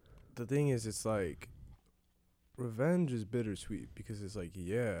 the thing is, it's like, revenge is bittersweet because it's like,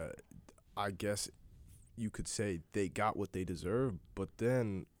 yeah, I guess you could say they got what they deserve, but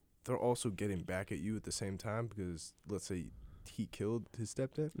then they're also getting back at you at the same time because let's say he killed his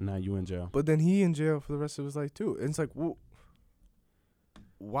stepdad. Now you in jail. But then he in jail for the rest of his life too. And it's like, well,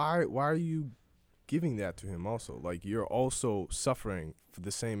 why are you giving that to him also? Like, you're also suffering for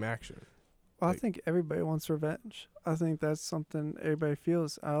the same action. Well, I think everybody wants revenge. I think that's something everybody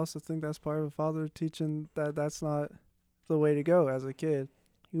feels. I also think that's part of a father teaching that that's not the way to go as a kid.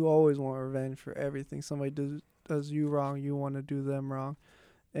 You always want revenge for everything. Somebody does you wrong, you want to do them wrong.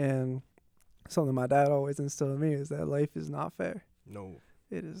 And something my dad always instilled in me is that life is not fair. No.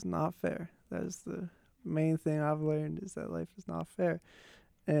 It is not fair. That is the main thing I've learned, is that life is not fair.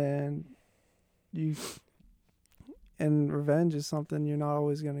 And revenge is something you're not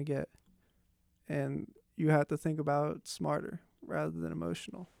always going to get. And you have to think about it smarter rather than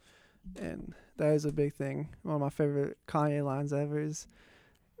emotional. And that is a big thing. One of my favorite Kanye lines ever is,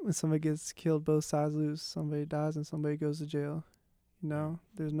 when somebody gets killed, both sides lose. Somebody dies and somebody goes to jail. You know,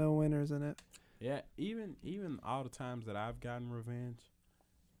 there's no winners in it. Yeah, even all the times that I've gotten revenge,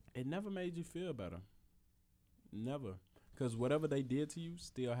 it never made you feel better. Never. Because whatever they did to you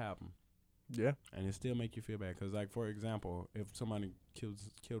still happened. Yeah. And it still make you feel bad. Because, like, for example, if somebody killed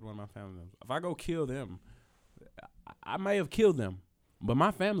one of my family members, if I go kill them, I may have killed them, but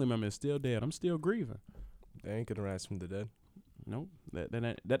my family member is still dead. I'm still grieving. They ain't gonna rise from the dead. Nope.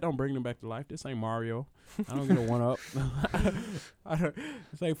 That don't bring them back to life. This ain't Mario. I don't get a one-up.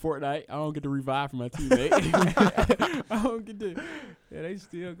 This ain't Fortnite. I don't get to revive from my teammate. I don't get to. Yeah, they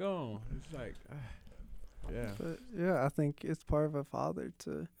still gone. It's like, yeah. But, yeah, I think it's part of a father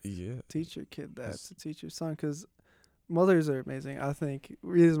to Yeah. teach your kid that, to teach your son, because mothers are amazing. I think the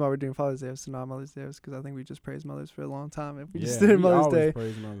reason why we're doing Father's Day is not Mother's Day, is because I think we just praised mothers for a long time. If we just did Mother's Day,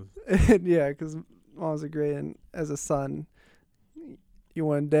 praise mothers. and yeah, because moms are great, and as a son, you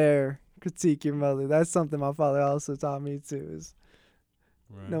wouldn't dare critique your mother. That's something my father also taught me too, is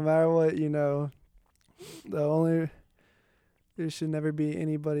no matter what, you know, there should never be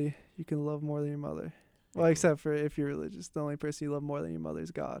anybody you can love more than your mother. Well, except for if you're religious, the only person you love more than your mother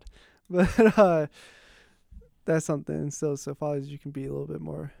is God. But that's something. So fathers, you can be a little bit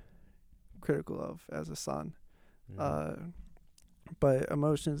more critical of as a son. Yeah. But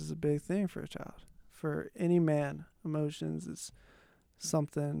emotions is a big thing for a child. For any man, emotions is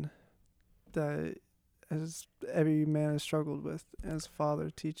something that every man has struggled with as a father,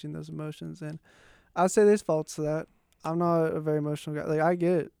 teaching those emotions. And I'd say there's faults to that. I'm not a very emotional guy. Like, I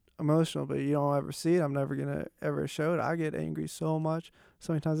get emotional, but you don't ever see it. I'm never going to ever show it. I get angry so much.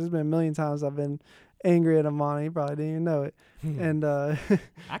 So many times. There's been a million times I've been angry at Amani. He probably didn't even know it. And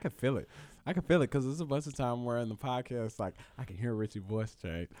I can feel it. I can feel it because there's a bunch of time where in the podcast, like, I can hear Richie's voice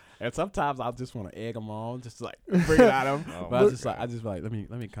change, and sometimes I just want to egg him on, just to, like, bring it out of him. But I just like let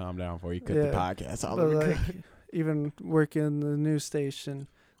me calm down before you cut the podcast. But like, even working the news station,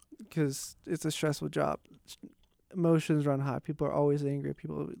 because it's a stressful job. Emotions run high. People are always angry.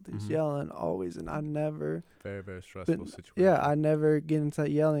 People are yelling always, and I never. Very, very stressful situation. Yeah, I never get into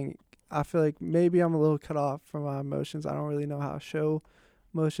that yelling. I feel like maybe I'm a little cut off from my emotions. I don't really know how to show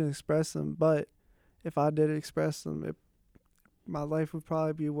emotions, express them, but if I did express them, my life would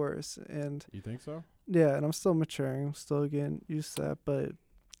probably be worse. And you think so? Yeah, and I'm still maturing. I'm still getting used to that. But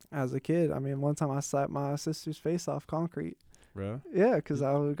as a kid, I mean, one time I slapped my sister's face off concrete. Bro. Yeah, because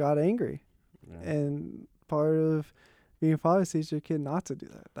I got angry. Yeah. And part of being a father is teach your kid not to do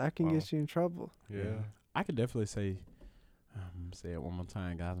that. That can Wow. get you in trouble. Yeah. I could definitely say it one more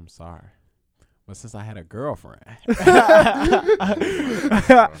time, guys. I'm sorry. But since I had a girlfriend, but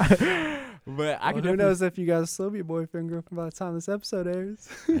I could Who knows if you guys still be boyfriend girlfriend by the time this episode airs?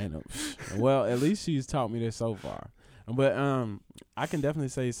 Well, at least she's taught me this so far. But I can definitely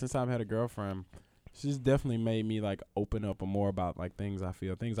say since I've had a girlfriend, she's definitely made me like open up more about like things I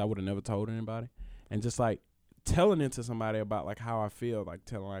feel, things I would have never told anybody, and just like telling it to somebody about like how I feel, like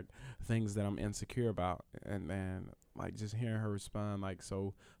telling like things that I'm insecure about, and then like just hearing her respond like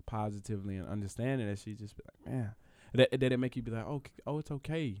so positively and understanding that she just be like, man, that it make you be like, oh, it's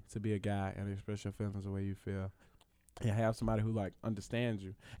okay to be a guy and express your feelings the way you feel. And have somebody who like understands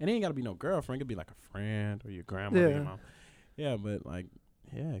you, and it ain't gotta be no girlfriend. It could be like a friend or your grandmother, your mom. Yeah, but like,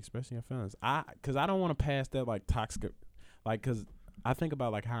 yeah, expressing your feelings. Cause I don't want to pass that like toxic, like, cause I think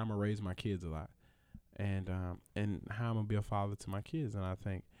about like how I'm gonna raise my kids a lot, and how I'm gonna be a father to my kids, and I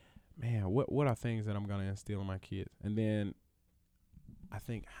think, man, what are things that I'm gonna instill in my kids, and then I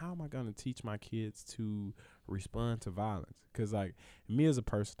think, how am I gonna teach my kids to respond to violence? Cause like me as a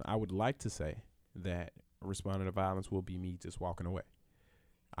person, I would like to say that responding to violence will be me just walking away.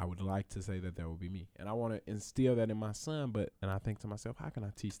 I would like to say that will be me, and I want to instill that in my son. And I think to myself, how can I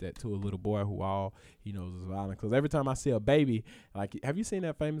teach that to a little boy who all he knows is violence? Because every time I see a baby, like, have you seen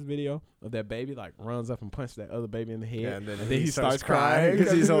that famous video of that baby like runs up and punches that other baby in the head, Yeah, and then he starts crying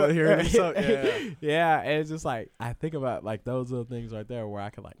because he's over here himself. Yeah. Yeah, and it's just like I think about like those little things right there where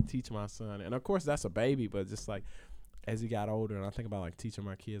I could like teach my son, and of course that's a baby, but just like as he got older, and I think about like teaching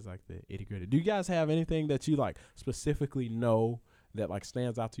my kids like the itty gritty. Do you guys have anything that you like specifically know that like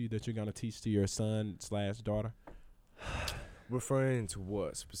stands out to you that you're gonna teach to your son/daughter? Referring to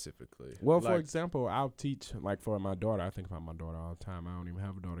what specifically? Well, like, for example, I'll teach like for my daughter. I think about my daughter all the time. I don't even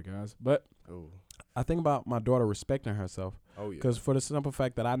have a daughter, guys, but I think about my daughter respecting herself. Oh yeah. Because for the simple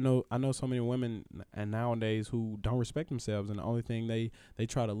fact that I know so many women and nowadays who don't respect themselves, and the only thing they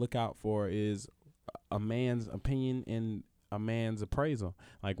try to look out for is a man's opinion and a man's appraisal.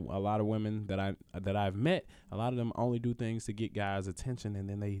 Like a lot of women that I've met, a lot of them only do things to get guys' attention, and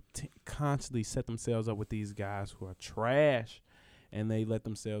then they constantly set themselves up with these guys who are trash, and they let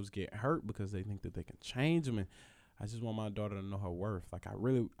themselves get hurt because they think that they can change them. And I just want my daughter to know her worth. Like I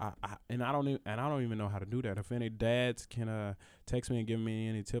don't even know how to do that. If any dads can text me and give me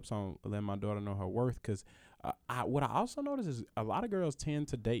any tips on letting my daughter know her worth, because what I also notice is a lot of girls tend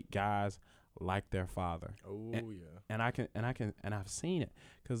to date guys like their father. Oh yeah. And I've seen it,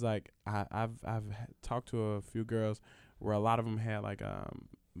 because like I've talked to a few girls where a lot of them had like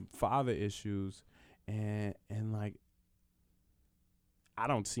father issues, and like I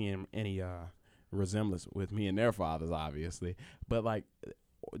don't see any resemblance with me and their fathers, obviously, but like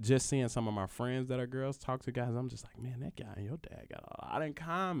just seeing some of my friends that are girls talk to guys, I'm just like, man, that guy and your dad got a lot in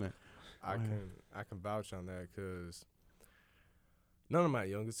common. I can vouch on that, because none of my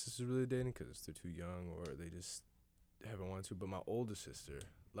younger sisters really dating because they're too young or they just haven't wanted to. But my older sister,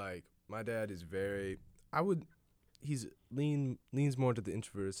 like, my dad is leans more to the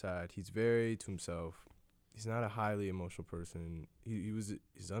introverted side. He's very to himself. He's not a highly emotional person. His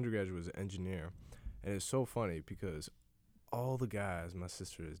undergraduate was an engineer. And it's so funny because all the guys my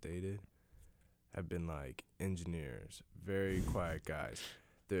sister has dated have been like engineers, very quiet guys.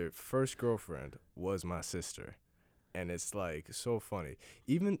 Their first girlfriend was my sister. And it's like so funny.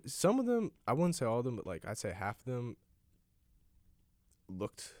 Even some of them, I wouldn't say all of them, but like I'd say half of them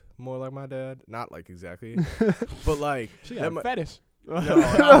looked more like my dad. Not like exactly, but like She got a fetish. No,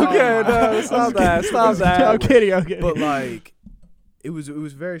 Okay, no, stop that. Stop that. I'm kidding. But like, it was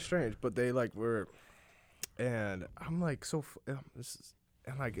very strange. But they like were, and I'm like and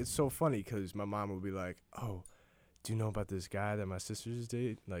like it's so funny because my mom would be like, "Oh, do you know about this guy that my sister's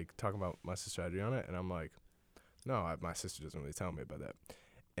date?" Like talking about my sister Adriana, and I'm like, no, my sister doesn't really tell me about that.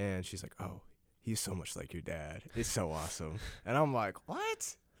 And she's like, oh, he's so much like your dad. It's so awesome. And I'm like,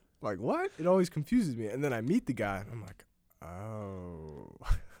 what? Like, what? It always confuses me. And then I meet the guy, and I'm like, oh.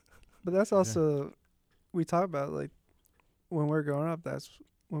 But that's also, we talk about, like, when we're growing up, that's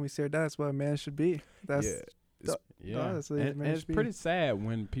when we see our dad, that's what a man should be. That's Yeah, honestly, and it's pretty sad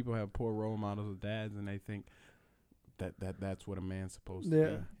when people have poor role models of dads and they think that's what a man's supposed to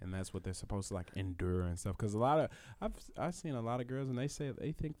be, and that's what they're supposed to like endure and stuff. Because a lot of I've seen a lot of girls and they say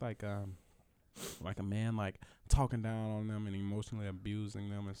they think like a man like talking down on them and emotionally abusing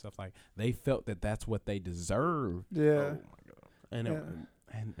them and stuff, like they felt that that's what they deserved. Yeah. Oh my god. And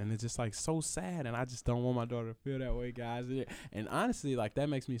and it's just like so sad, and I just don't want my daughter to feel that way, guys. And honestly, like that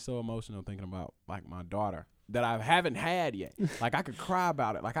makes me so emotional thinking about like my daughter that I haven't had yet. Like I could cry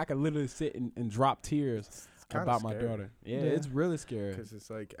about it. Like I could literally sit and drop tears about my daughter. Yeah, it's really scary. Because it's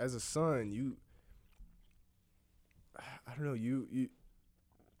like, as a son, I don't know,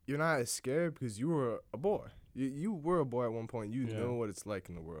 you're not as scared because you were a boy. You were a boy at one point. You know what it's like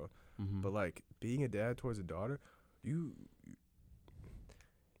in the world. Mm-hmm. But like being a dad towards a daughter,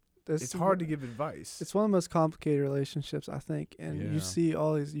 it's hard to give advice. It's one of the most complicated relationships, I think. And you see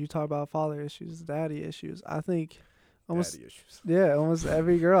all these, you talk about father issues, daddy issues. I think almost, daddy issues. Yeah, almost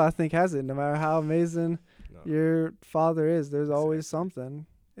every girl I think has it. No matter how amazing your father is, there's always something.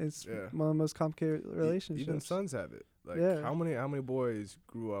 It's one of the most complicated relationships. Even sons have it. Like how many boys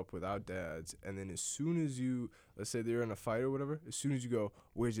grew up without dads, and then as soon as you, let's say they're in a fight or whatever, as soon as you go,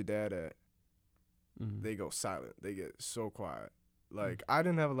 "Where's your dad at?" They go silent. They get so quiet. Like, I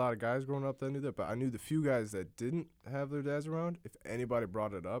didn't have a lot of guys growing up that knew that, but I knew the few guys that didn't have their dads around, if anybody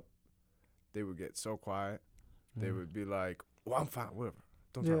brought it up, they would get so quiet. They would be like, "Well, I'm fine, whatever.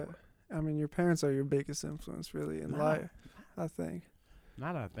 Don't talk about it." I mean, your parents are your biggest influence, really, in life, I think.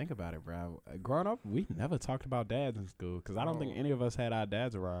 Now that I think about it, bro, growing up, we never talked about dads in school because I don't think any of us had our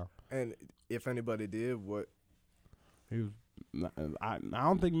dads around. And if anybody did, what? I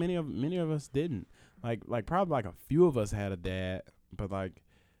don't think many of us didn't. Like probably like a few of us had a dad, but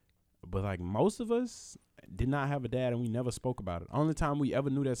most of us did not have a dad, and we never spoke about it. Only time we ever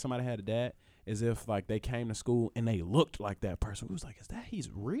knew that somebody had a dad is if like they came to school and they looked like that person. We was like, "Is that he's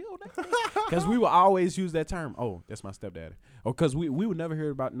real?" Because we would always use that term. "Oh, that's my stepdaddy." Or because we would never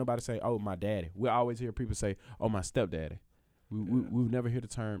hear about nobody say, "Oh, my daddy." We always hear people say, "Oh, my stepdaddy." We would never hear the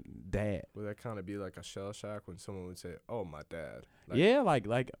term dad. Would that kind of be like a shell shock when someone would say, "Oh, my dad"?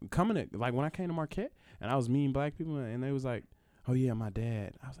 Like coming to, like when I came to Marquette and I was meeting black people and they was like, "Oh yeah, my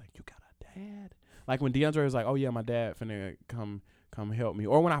dad." I was like, "You got a dad?" Like when DeAndre was like, "Oh yeah, my dad finna come help me."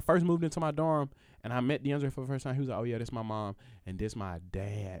 Or when I first moved into my dorm and I met DeAndre for the first time, he was like, "Oh yeah, this my mom and this my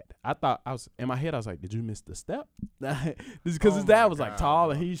dad." I thought in my head I was like, "Did you miss the step?" Because his dad was like tall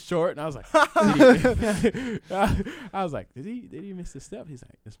and he's short, and I was like, I was like, did he miss the step? He's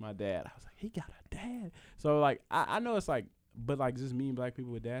like, "It's my dad." I was like, he got a dad. So like I know it's like, but like just meeting black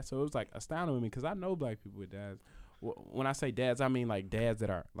people with dads. So it was like astounding with me because I know black people with dads. When I say dads, I mean like dads that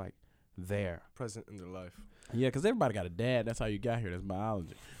are like there, present in their life. Yeah, because everybody got a dad. That's how you got here. That's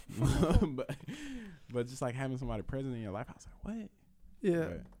biology. but just like having somebody present in your life, I was like, what? Yeah.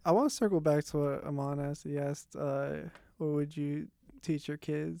 But I want to circle back to what Amon asked. He asked, what would you teach your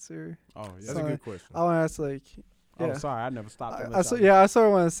kids? Or that's a good question. I want to ask, like, oh, sorry, I never stopped. I sort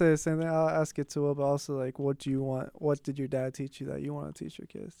of want to say the same thing. I'll ask it to Will, but also, like, what do you want? What did your dad teach you that you want to teach your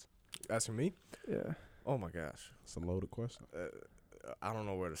kids? Asking me? Yeah. Oh, my gosh. It's a loaded question. I don't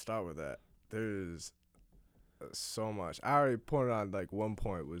know where to start with that. There's so much. I already pointed out like one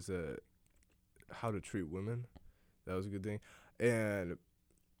point was how to treat women. That was a good thing. And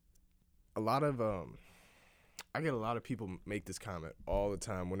a lot of I get a lot of people make this comment all the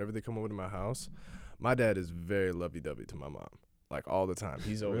time whenever they come over to my house. My dad is very lovey-dovey to my mom, like all the time.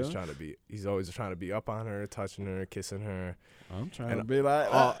 He's always trying to be up on her, touching her, kissing her. I'm trying to be like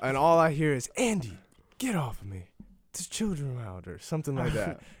and all I hear is, "Andy, get off of me. There's children around," or something like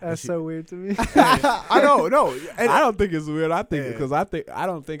that. That's so weird to me. I know, no. And I don't think it's weird. I think because I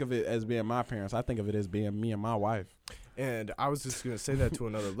don't think of it as being my parents. I think of it as being me and my wife. And I was just gonna say that to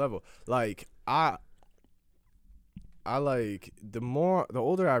another level. Like I like the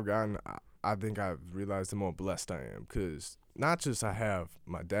older I've gotten, I think I've realized the more blessed I am, because not just I have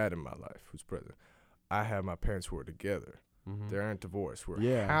my dad in my life who's present, I have my parents who are together. Mm-hmm. They aren't divorced.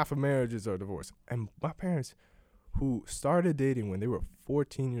 Half of marriages are divorced, and my parents, who started dating when they were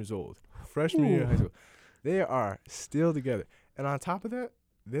 14 years old, freshman year of high school, they are still together. And on top of that,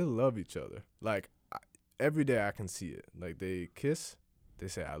 they love each other. Like, every day I can see it. Like, they kiss, they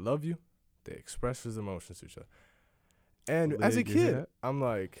say, "I love you," they express those emotions to each other. And as a kid, I'm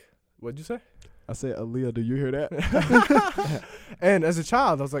like, what'd you say? I said, "Aaliyah, do you hear that?" And as a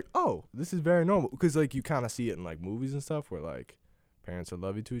child, I was like, oh, this is very normal. Because, like, you kind of see it in, like, movies and stuff where, like, parents are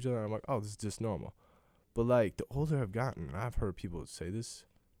lovey to each other. And I'm like, oh, this is just normal. But, like, the older I've gotten, and I've heard people say this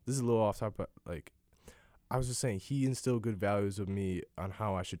is a little off topic, but, like, I was just saying, he instilled good values of me on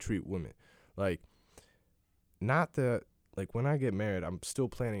how I should treat women. Like, not that, like, when I get married, I'm still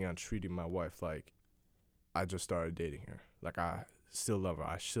planning on treating my wife like I just started dating her. Like, I still love her.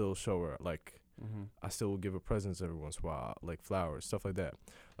 I still show her, like, I still will give her presents every once in a while, like flowers, stuff like that.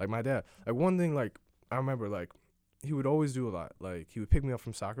 Like, my dad, like, one thing, like, I remember, like, he would always do a lot. Like, he would pick me up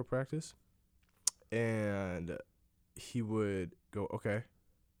from soccer practice, and he would go, "Okay,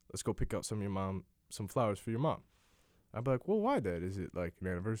 let's go pick out some flowers for your mom. I'd be like, well, why, Dad? Is it like an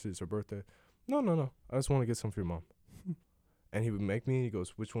anniversary? It's her birthday? No. I just want to get some for your mom. And he would make me, he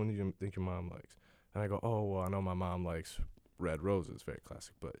goes, which one do you think your mom likes? And I go, oh, well, I know my mom likes red roses. Very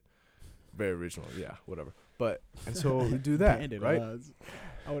classic, but very original. Yeah, whatever. But, and so we do that, right?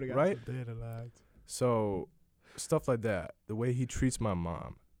 I would have got Right? some dandelions. So stuff like that, the way he treats my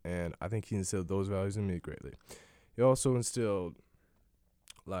mom, and I think he instilled those values in me greatly. He also instilled,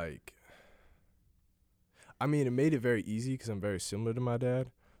 like, I mean, it made it very easy because I'm very similar to my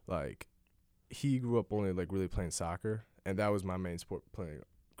dad. Like, he grew up only, like, really playing soccer, and that was my main sport playing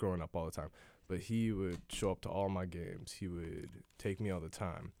growing up all the time. But he would show up to all my games. He would take me all the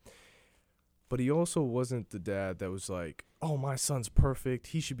time. But he also wasn't the dad that was like, oh, my son's perfect.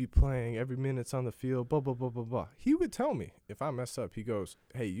 He should be playing every minute's on the field, blah, blah, blah, blah, blah. He would tell me if I messed up. He goes,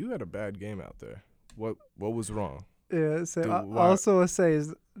 hey, you had a bad game out there. What was wrong? Yeah, so Dude, I why- also would say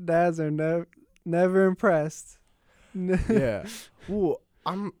is dads are never impressed. Yeah. Well,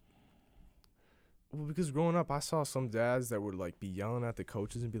 because growing up, I saw some dads that would, like, be yelling at the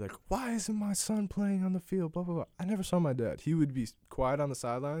coaches and be like, why isn't my son playing on the field, blah, blah, blah. I never saw my dad. He would be quiet on the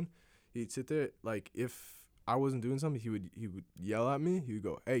sideline. He'd sit there, like, if I wasn't doing something, he would yell at me. He would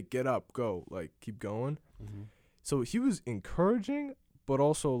go, hey, get up, go, like, keep going. Mm-hmm. So he was encouraging, but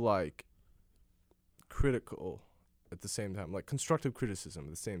also, like, critical at the same time, like constructive criticism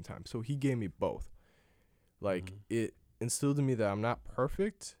at the same time. So he gave me both. Like, it instilled in me that I'm not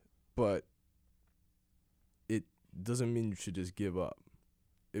perfect, but it doesn't mean you should just give up.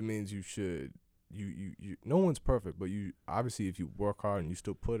 It means you should, you no one's perfect, but you, obviously, if you work hard and you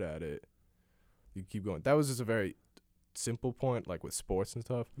still put at it, you keep going. That was just a very simple point, like with sports and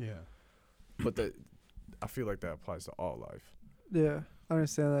stuff. Yeah. But I feel like that applies to all life. Yeah, I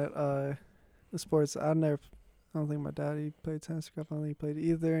understand that. The sports, I don't think my dad, he played tennis or golf. I don't think he played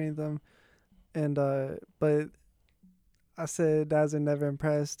either any of them. And, but I said dads are never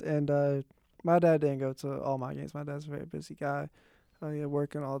impressed. And, my dad didn't go to all my games. My dad's a very busy guy. He had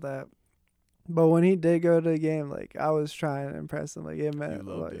work and all that. But when he did go to the game, like, I was trying to impress him. Like, it meant, You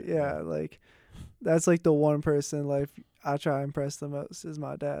loved like, it, yeah, like, that's like the one person in life I try to impress the most is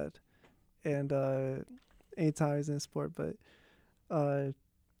my dad. And, anytime he's in sport. But,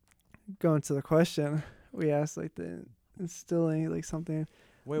 going to the question, we asked, like, the instilling, like, something.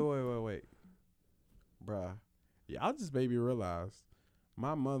 Wait. Bruh. Y'all just made me realize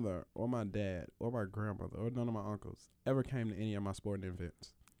my mother or my dad or my grandmother or none of my uncles ever came to any of my sporting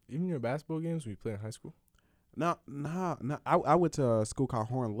events. Even your basketball games when you play in high school? No. I went to a school called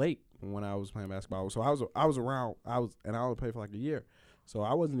Horn Lake when I was playing basketball. So I was around. I only played for like a year. So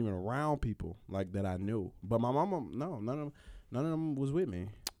I wasn't even around people like that I knew. But my mama, no, none of them was with me.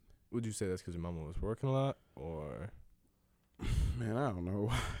 Would you say that's because your mama was working a lot, or? Man, I don't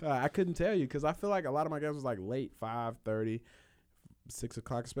know. I couldn't tell you because I feel like a lot of my games was like late 5:30, 6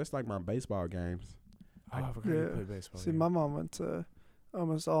 o'clock, especially like my baseball games. Oh, I forgot you played baseball. See, my mom went to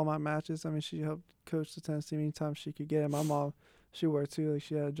almost all my matches. I mean, she helped coach the tennis team anytime she could get it. My mom, she worked too. Like,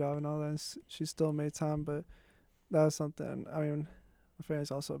 she had a job and all that. And she still made time, but that was something. I mean, my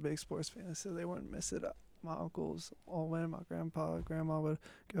family's also a big sports fan, so they wouldn't miss it. My uncles all went. My grandma would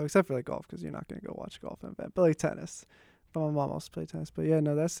go, except for like golf, because you're not gonna go watch a golf event. But like tennis. But my mom also played tennis. But yeah,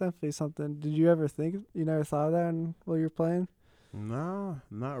 no, that's definitely something. Did you ever think? You never thought of that while you were playing? No,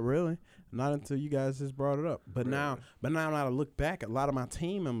 not really. Not until you guys just brought it up. But now when I look back, a lot of my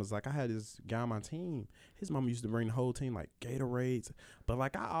team members, like I had this guy on my team. His mom used to bring the whole team like Gatorades. But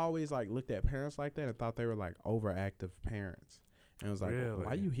like I always like looked at parents like that and thought they were like overactive parents. And it was like, Really?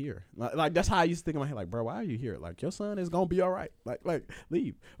 why are you here? Like that's how I used to think in my head. Like, bro, why are you here? Like your son is gonna be all right. Like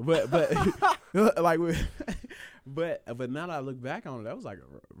leave. But like, but now that I look back on it, that was like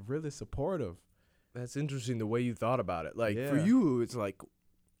really supportive. That's interesting the way you thought about it. Like, for Yeah. you, it's like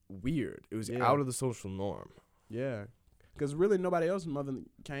weird. It was Yeah. out of the social norm. Yeah. Because really nobody else's mother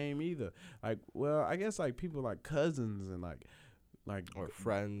came either. Like, well, I guess like people like cousins and like Or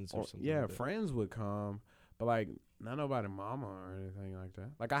friends or something. yeah, like that. friends would come, but like not nobody mama or anything like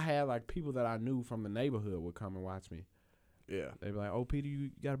that. Like I had like people that I knew from the neighborhood would come and watch me. Yeah. They'd be like, "Oh, Peter, you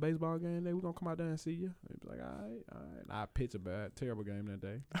got a baseball game today? We're gonna come out there and see you." They'd be like, "All right." I pitched a terrible game that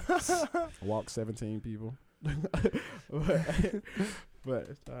day. I walked 17 people. but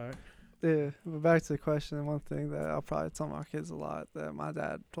it's all right. Yeah, but back to the question, one thing that I'll probably tell my kids a lot that my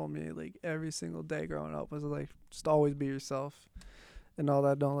dad told me like every single day growing up was like just always be yourself and all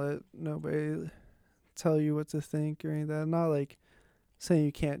that. Don't let nobody tell you what to think or any of that. Not like saying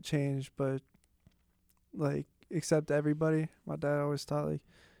you can't change, but like accept everybody. My dad always taught like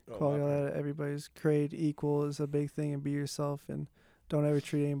call y'all that everybody's created equal is a big thing and be yourself and don't ever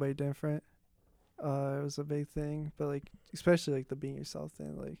treat anybody different. It was a big thing, but like especially like the being yourself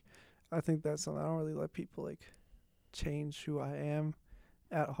thing. Like I think that's something I don't really let people like change who I am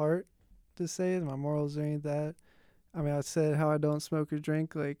at heart. To say my morals or any of that. I mean, I said how I don't smoke or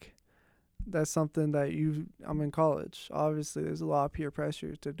drink. Like that's something that I'm in college. Obviously, there's a lot of peer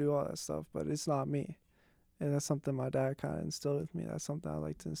pressure to do all that stuff, but it's not me. And that's something my dad kind of instilled with me. That's something I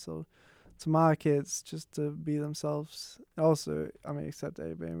like to instill to my kids, just to be themselves. Also, I mean, accept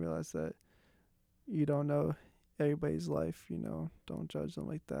everybody and realize that you don't know everybody's life, don't judge them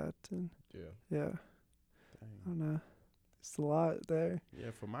like that. And yeah, I don't know. It's a lot there.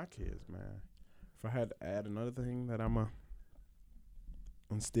 Yeah, for my kids, man. If I had to add another thing that I'm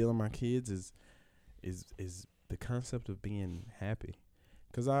instilling my kids is the concept of being happy.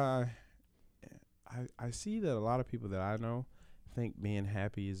 'Cause I see that a lot of people that I know think being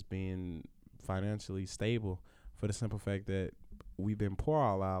happy is being financially stable, for the simple fact that we've been poor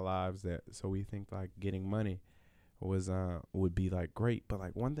all our lives, so we think like getting money would be like great. But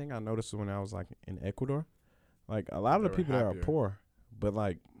like one thing I noticed when I was like in Ecuador, like a lot of the people that are poor, but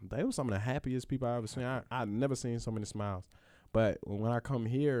like they were some of the happiest people I ever seen. I've never seen so many smiles. But when I come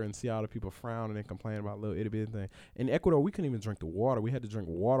here and see all the people frowning and complaining about little itty bitty thing, in Ecuador we couldn't even drink the water. We had to drink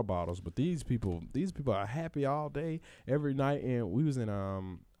water bottles. But these people are happy all day, every night. And we was in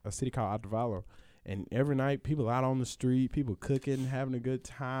a city called Otavalo, and every night people out on the street, people cooking, having a good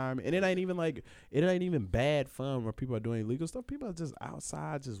time. And it ain't even bad fun where people are doing illegal stuff. People are just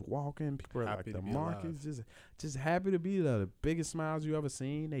outside, just walking. People are happy like the markets, just happy to be there. The biggest smiles you ever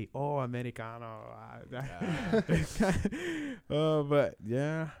seen. They all Americano. But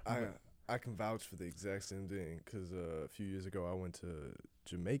yeah, I can vouch for the exact same thing, because a few years ago I went to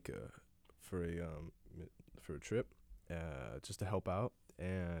Jamaica for a trip, just to help out,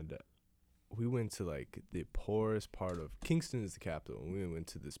 and we went to like the poorest part of Kingston is the capital, and we went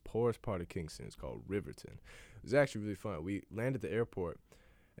to this poorest part of Kingston. It's called Riverton. It was actually really fun. We landed at the airport,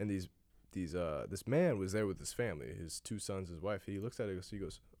 and this man was there with his family, his 2 sons, his wife. He looks at us, he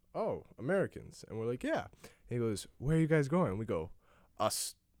goes, "Oh, Americans," and we're like, "Yeah." He goes, "Where are you guys going?" And we go,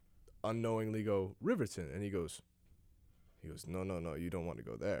 us unknowingly go, "Riverton," and he goes, "No, you don't want to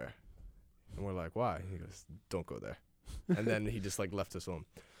go there." And we're like, "Why?" He goes, "Don't go there." And then he just like left us alone.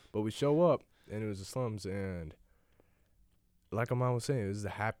 But we show up, and it was the slums, and like Aman was saying, it was the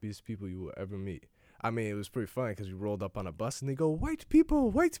happiest people you will ever meet. I mean, it was pretty funny because we rolled up on a bus, and they go, white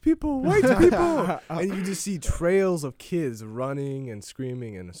people, white people, white people. And you just see trails of kids running and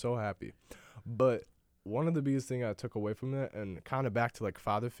screaming and so happy. But one of the biggest thing I took away from that, and kind of back to like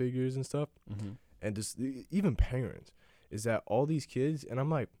father figures and stuff, and just even parents, is that all these kids, and I'm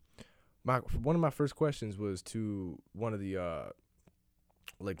like, one of my first questions was to one of the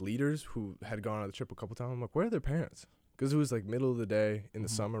like leaders who had gone on the trip a couple times. I'm like, where are their parents? Because it was like middle of the day in the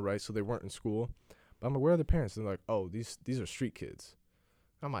summer, right? So they weren't in school. But I'm like, where are their parents? And they're like, oh, these are street kids.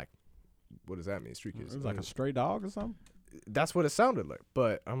 I'm like, what does that mean, street kids? It was like a stray dog or something? That's what it sounded like.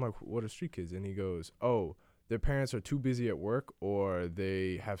 But I'm like, what are street kids? And he goes, oh, their parents are too busy at work, or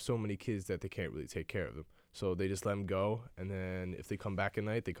they have so many kids that they can't really take care of them. So they just let them go. And then if they come back at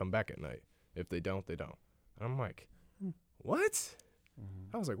night, they come back at night. If they don't, they don't. And I'm like, what?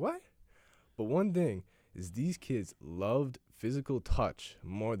 I was like, what? But one thing is these kids loved physical touch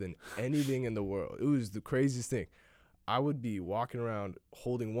more than anything in the world. It was the craziest thing. I would be walking around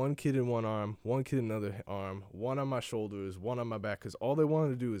holding one kid in one arm, one kid in another arm, one on my shoulders, one on my back, because all they wanted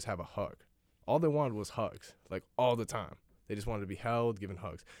to do is have a hug. All they wanted was hugs, like all the time. They just wanted to be held, given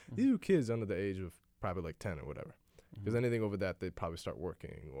hugs. These were kids under the age of probably like 10 or whatever. Because anything over that, they'd probably start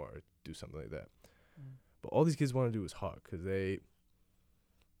working or do something like that. But all these kids wanted to do was hug, because they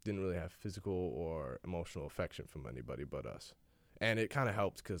didn't really have physical or emotional affection from anybody but us. And it kind of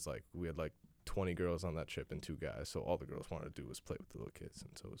helped because like we had like 20 girls on that trip and 2 guys, so all the girls wanted to do was play with the little kids,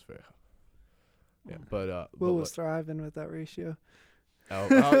 and so it was very but Will was thriving with that ratio.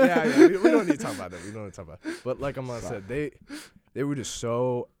 Yeah, we don't need to talk about that. But like Aman said, they were just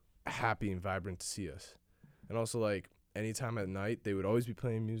so happy and vibrant to see us. And also like anytime at night, they would always be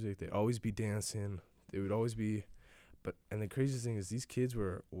playing music, they'd always be dancing, they would always be. And the craziest thing is these kids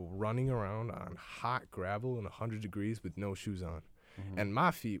were running around on hot gravel in 100 degrees with no shoes on. And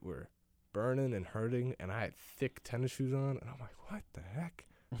my feet were burning and hurting, and I had thick tennis shoes on. And I'm like, what the heck?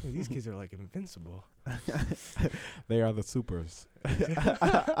 These kids are like invincible. They are the supers.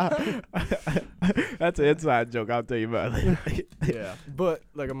 That's an inside joke, I'll tell you about it. Yeah. But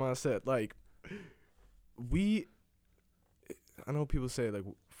like Aman said, like I know people say like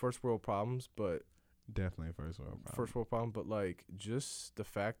first world problems, but definitely a first world problem. First world problem, but like just the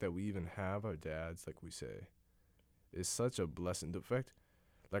fact that we even have our dads, like we say, is such a blessing. The fact,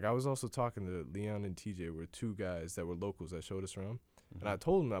 like, I was also talking to Leon and TJ, were two guys that were locals that showed us around. And I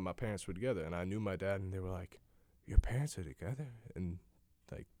told them that my parents were together, and I knew my dad, and they were like, your parents are together? And,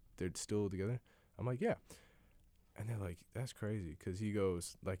 like, they're still together? I'm like, yeah. And they're like, that's crazy, because he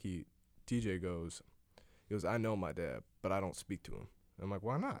goes, like, TJ goes, I know my dad, but I don't speak to him. And I'm like,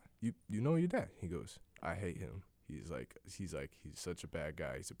 why not? You know your dad. He goes, I hate him. He's such a bad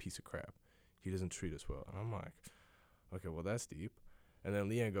guy. He's a piece of crap. He doesn't treat us well. And I'm like, okay, well, that's deep. And then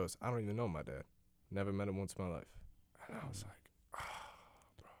Leanne goes, I don't even know my dad. Never met him once in my life. And I was like,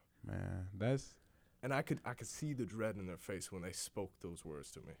 man, that's. And I could see the dread in their face when they spoke those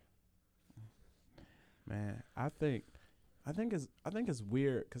words to me. Man, I think it's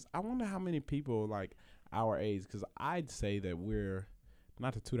weird because I wonder how many people like our age. Because I'd say that we're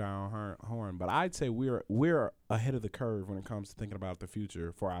not to toot our own horn, but I'd say we're ahead of the curve when it comes to thinking about the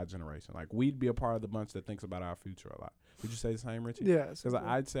future for our generation. Like we'd be a part of the bunch that thinks about our future a lot. Would you say the same, Richie? Yeah. Because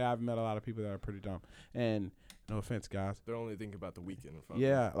I'd say I've met a lot of people that are pretty dumb. And no offense, guys. They're only thinking about the weekend in front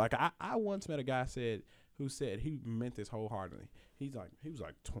Yeah, like I once met a guy who said he meant this wholeheartedly. He's like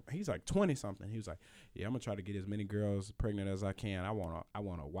 20 something. He was like, yeah, I'm gonna try to get as many girls pregnant as I can. I want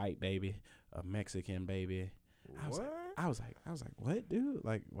a white baby, a Mexican baby. I was like, what, dude?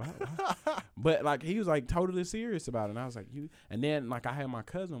 Like, what? But like, he was like totally serious about it. And I was like, you. And then like, I had my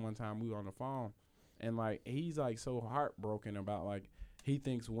cousin one time. We were on the phone, and like, he's like so heartbroken about like he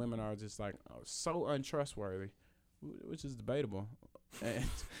thinks women are just like so untrustworthy, which is debatable. And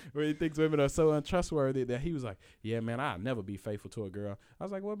where he thinks women are so untrustworthy that he was like, yeah, man, I'll never be faithful to a girl. I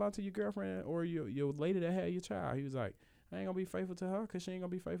was like, what about to your girlfriend or your lady that had your child? He was like, I ain't gonna be faithful to her because she ain't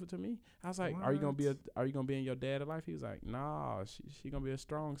gonna be faithful to me. I was like, are you gonna be in your dad's life? He was like, nah, she gonna be a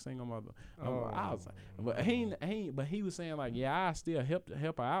strong single mother. I was like, but he was saying like, yeah, I still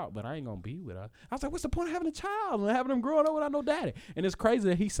help her out, but I ain't gonna be with her. I was like, what's the point of having a child and having them growing up without no daddy? And it's crazy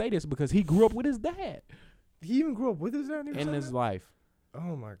that he say this because he grew up with his dad. He even grew up with his dad in his life.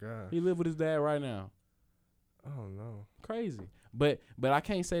 Oh my God. He live with his dad right now. Oh no. Crazy. But I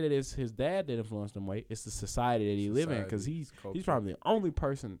can't say that it's his dad that influenced him. It's the society that he live in because he's probably the only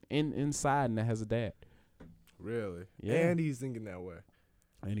person inside that has a dad. Really? Yeah. And he's thinking that way.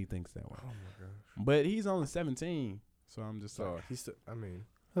 And he thinks that way. Oh my gosh. But he's only 17, so I'm just like, he's still. I mean,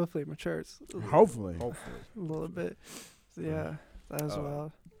 hopefully it matures. Hopefully. A little bit. So yeah, that was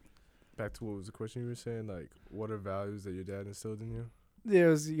wild. Back to what was the question you were saying? Like, what are values that your dad instilled in you? Yeah, it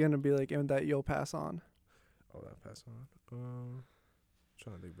was gonna be like and that you'll pass on. Oh, that pass on.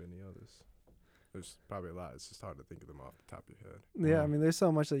 Trying to think of any others. There's probably a lot. It's just hard to think of them off the top of your head. Yeah, I mean, there's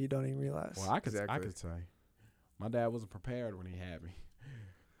so much that you don't even realize. Well, I could say my dad wasn't prepared when he had me.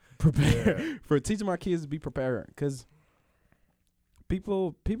 For teaching my kids to be prepared, because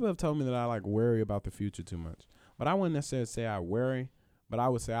people have told me that I like worry about the future too much, but I wouldn't necessarily say I worry, but I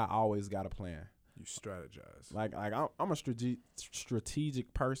would say I always got a plan. You strategize. Like I'm a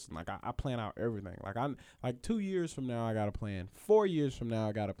strategic person. Like I plan out everything. Like 2 years from now I got a plan. 4 years from now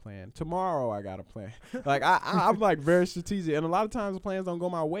I got a plan. Tomorrow I got a plan. Like I'm like very strategic, and a lot of times the plans don't go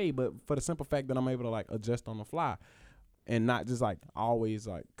my way, but for the simple fact that I'm able to like adjust on the fly, and not just like always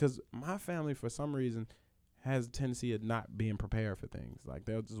like, because my family for some reason has a tendency of not being prepared for things. Like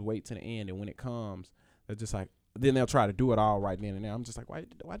they'll just wait to the end, and when it comes, they're just like. Then they'll try to do it all right then and there. I'm just like, why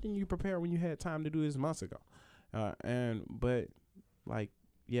didn't you prepare when you had time to do this months ago? But like,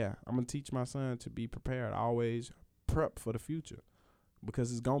 yeah, I'm gonna teach my son to be prepared. Always prep for the future, because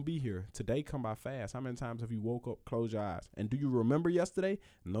it's gonna be here. Today come by fast. How many times have you woke up, close your eyes, and do you remember yesterday?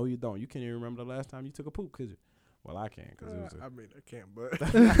 No, you don't. You can't even remember the last time you took a poop, could you? Well, I can, cause it was. I mean, I can't,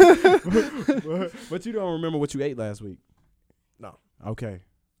 but you don't remember what you ate last week. No. Okay,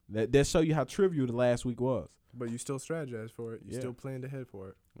 that show you how trivial the last week was. But you still strategize for it. You still planned ahead for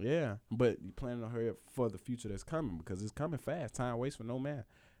it. Yeah, but you plan to hurry up for the future that's coming, because it's coming fast. Time waits for no man.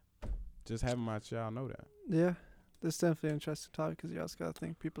 Just having my child know that. Yeah, this is definitely an interesting topic, because you also got to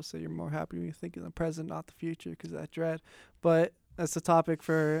think, people say you're more happy when you think in the present, not the future, because of that dread. But that's a topic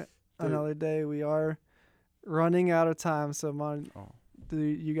for another day. We are running out of time. So, do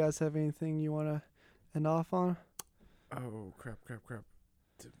you guys have anything you want to end off on? Oh, crap.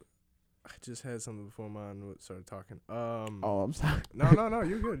 I just had something before mine started talking. I'm sorry. No,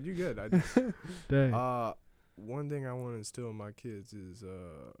 you're good. You're good. I just, Dang. one thing I want to instill in my kids is,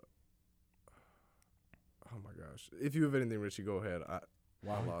 oh my gosh. If you have anything, Richie, go ahead. I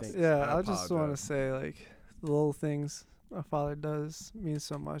lost. Yeah, I just want to say, like, the little things a father does mean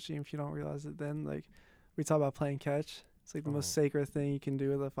so much, even if you don't realize it then. Like, we talk about playing catch. It's like the most sacred thing you can do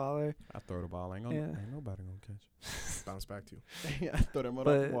with a father. I throw the ball. Ain't nobody gonna catch. Bounce back to you. I throw them on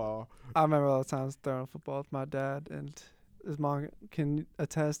the wall. I remember all the times throwing a football with my dad, and his mom can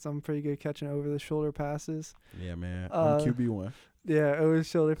attest I'm pretty good catching over the shoulder passes. Yeah, man. I'm QB1. Yeah, over the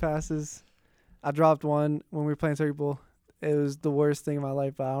shoulder passes. I dropped one when we were playing Turkey Bowl. It was the worst thing in my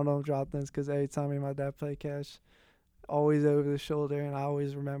life, but I don't know if I dropped this because every time me and my dad play catch, always over the shoulder, and I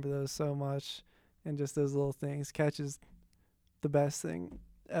always remember those so much. And just those little things. Catch is the best thing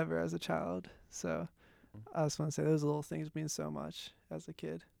ever as a child. So I just want to say those little things mean so much as a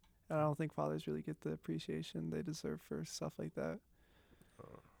kid. And I don't think fathers really get the appreciation they deserve for stuff like that.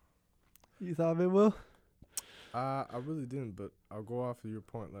 You thought of it, Will? I really didn't, but I'll go off of your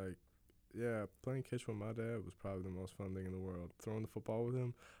point. Like, yeah, playing catch with my dad was probably the most fun thing in the world. Throwing the football with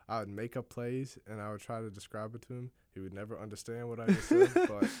him, I would make up plays, and I would try to describe it to him. He would never understand what I just said,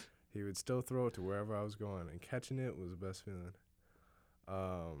 but he would still throw it to wherever I was going, and catching it was the best feeling.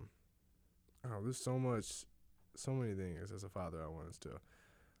 There's so many things as a father I want to instill.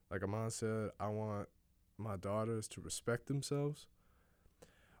 Like Amon said, I want my daughters to respect themselves.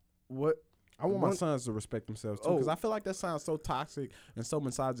 I want my sons to respect themselves too, because I feel like that sounds so toxic and so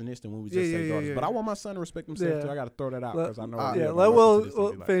misogynistic when we just say daughters. Yeah. But I want my son to respect himself too. I got to throw that out because I know. Let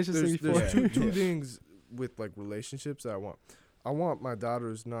Will finish this thing before. There's two things with like relationships that I want. I want my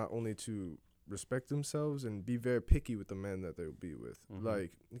daughters not only to respect themselves and be very picky with the men that they'll be with,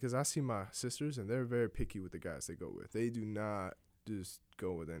 like because I see my sisters and they're very picky with the guys they go with. They do not just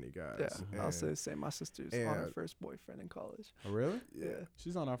go with any guys. Yeah, I'll say the same. My sister's on her first boyfriend in college. Oh, really? Yeah.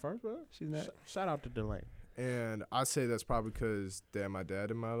 She's on our first, bro? She's not. Shout out to Delaney. And I say that's probably because they had my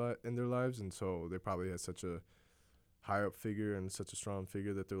dad in their lives, and so they probably had such a high up figure and such a strong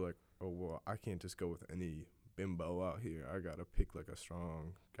figure that they're like, oh, well, I can't just go with any bimbo out here. I got to pick like a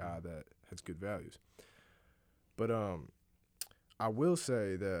strong guy that has good values. But I will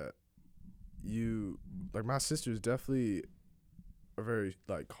say that my sisters definitely are very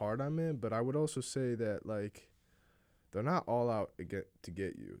like hard on men, but I would also say that like they're not all out to get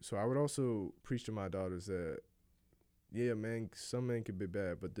you. So I would also preach to my daughters that some men can be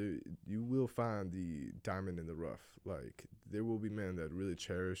bad, but you will find the diamond in the rough. Like there will be men that really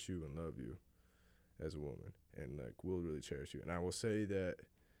cherish you and love you as a woman, and like will really cherish you. And I will say that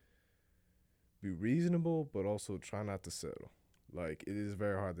be reasonable, but also try not to settle. Like it is a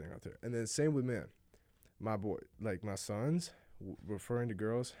very hard thing out there. And then same with men. My sons. Referring to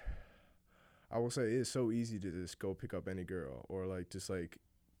girls, I will say it's so easy to just go pick up any girl or like just like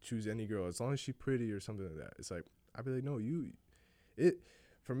choose any girl as long as she's pretty or something like that. It's like I'd be like, no,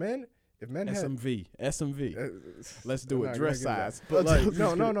 for men. If men SMV, let's do it. Dress size, but like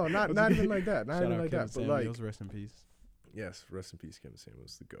no, not even like that, not even like that. But like, rest in peace. Yes, rest in peace, Kevin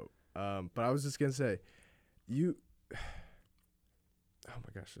Samuels, the GOAT. But I was just gonna say, oh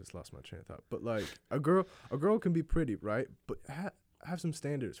my gosh, I just lost my train of thought. But like a girl can be pretty, right? But have some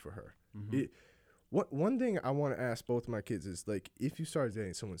standards for her. One thing I want to ask both of my kids is like, if you start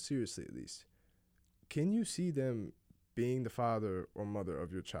dating someone seriously, at least, can you see them being the father or mother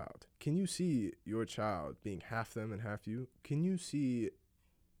of your child? Can you see your child being half them and half you? Can you see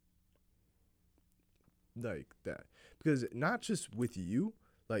like that? Because not just with you,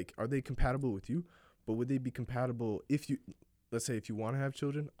 like, are they compatible with you? But would they be compatible let's say if you want to have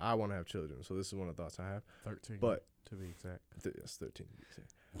children? I want to have children, so this is one of the thoughts I have. 13, but to be exact. Yes, 13 to be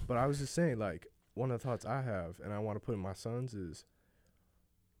exact. But I was just saying, like, one of the thoughts I have, and I want to put in my sons is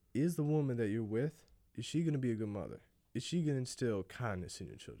the woman that you're with, is she going to be a good mother? Is she going to instill kindness in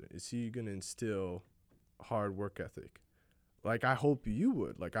your children? Is she going to instill hard work ethic? Like, I hope you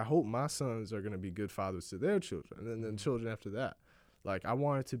would. Like, I hope my sons are going to be good fathers to their children, and then children after that. Like, I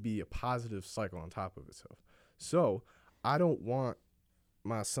want it to be a positive cycle on top of itself. So I don't want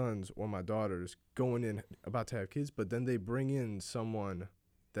my sons or my daughters going in about to have kids, but then they bring in someone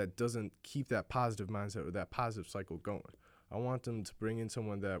that doesn't keep that positive mindset or that positive cycle going. I want them to bring in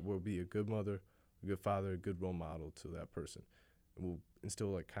someone that will be a good mother, a good father, a good role model to that person, and will instill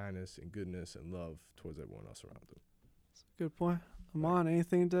like kindness and goodness and love towards everyone else around them. That's a good point. Amon,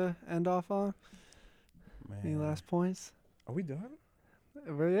 anything to end off on? Man. Any last points? Are we done?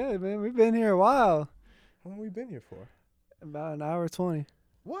 Well, yeah, man, we've been here a while. How long have we been here for? About an hour 20.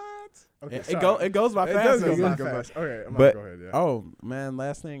 What? Okay, it goes by fast. It does go by fast. Okay, I'm gonna go ahead. Yeah. Oh man,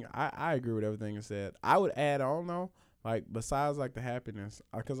 last thing, I agree with everything you said. I would add on though, like besides like the happiness,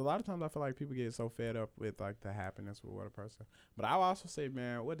 because a lot of times I feel like people get so fed up with like the happiness with what a person. But I would also say,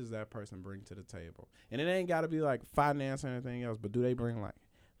 man, what does that person bring to the table? And it ain't got to be like finance or anything else, but do they bring like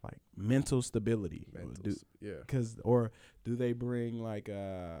mental stability? Yeah. Or do they bring like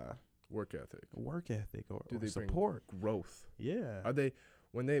Work ethic. work ethic, or, Do or they bring support. growth? Yeah. Are they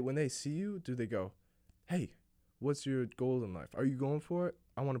when they see you? Do they go, "Hey, what's your goal in life? Are you going for it?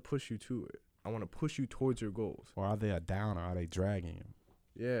 I want to push you to it. I want to push you towards your goals." Or are they a downer? Are they dragging you?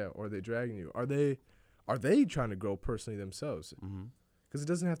 Yeah. Or are they dragging you? Are they trying to grow personally themselves? Mm-hmm. Because it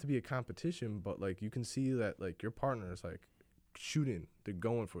doesn't have to be a competition, but like you can see that like your partner is like shooting. They're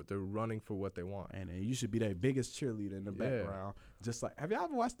going for it. They're running for what they want. And you should be their biggest cheerleader in the Yeah. background. Just like, have y'all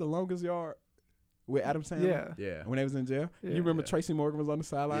ever watched The Longest Yard with Adam Sandler? Yeah. Yeah. When they was in jail? Yeah. You remember Yeah. Tracy Morgan was on the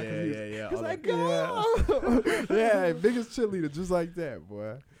sideline? 'Cause he was, Yeah. He's All like, that- go! Yeah, biggest cheerleader, just like that,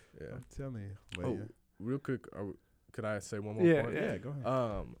 boy. yeah. I'm telling you. But Oh, yeah. real quick, could I say one more Yeah, point? Yeah, go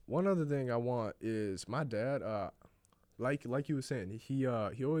ahead. One other thing I want is my dad. Like you were saying, he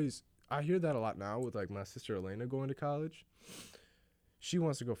always. I hear that a lot now with like my sister Elena going to college. She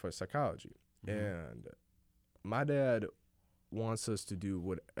wants to go for psychology, Mhm. and my dad wants us to do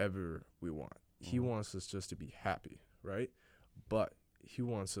whatever we want. He Mhm. wants us just to be happy, right? But he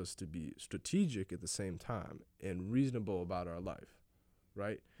wants us to be strategic at the same time and reasonable about our life,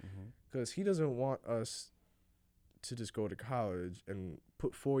 right? Mhm. Because he doesn't want us to just go to college and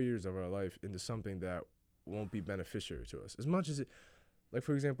put 4 years of our life into something that won't be beneficiary to us. As much as it, like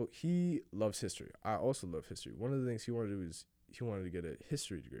for example, he loves history. I also love history. One of the things he wanted to do is he wanted to get a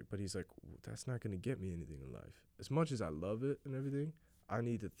history degree, but he's like, well, that's not going to get me anything in life. As much as I love it and everything, I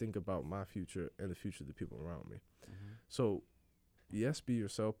need to think about my future and the future of the people around me. Mhm. So, yes, be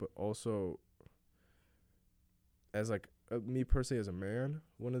yourself, but also as like me personally as a man,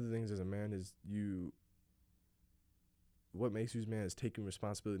 one of the things as a man is what makes you as a man is taking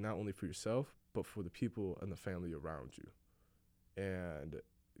responsibility not only for yourself, but for the people and the family around you. And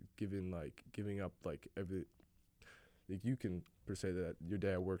giving up like every, like you can per se that your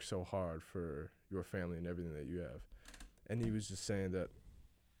dad worked so hard for your family and everything that you have. And he was just saying that,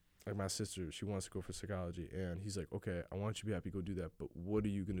 like my sister, she wants to go for psychology, and he's like, okay, I want you to be happy, go do that, but what are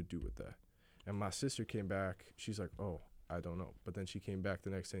you going to do with that? And my sister came back, she's like, oh, I don't know. But then she came back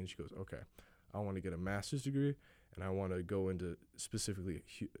the next day and she goes, okay, I want to get a master's degree, and I want to go into specifically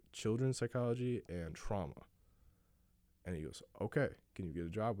children's psychology and trauma. And he goes, okay, can you get a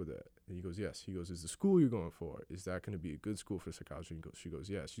job with that? And he goes, yes. He goes, is the school you're going for, is that going to be a good school for psychology? And she goes,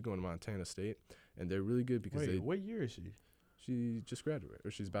 yes. She's going to Montana State, and they're really good because Wait, what year is she? she just graduated,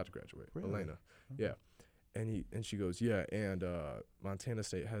 or she's about to graduate. Really? Elena. Okay. Yeah. And she goes, yeah, and Montana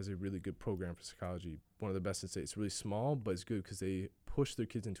State has a really good program for psychology, one of the best in the state. It's really small, but it's good because they push their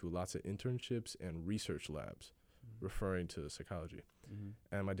kids into lots of internships and research labs referring to psychology.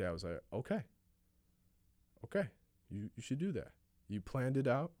 Mm-hmm. And my dad was like, okay, you should do that. You planned it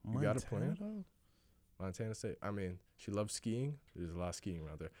out. You got a plan. Though? Montana State. I mean, she loves skiing. There's a lot of skiing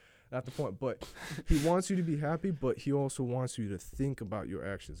around there. Not the point, but he wants you to be happy, but he also wants you to think about your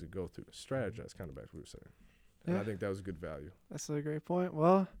actions and go through strategize, kind of back to what we were saying. And Yeah. I think that was a good value. That's a great point.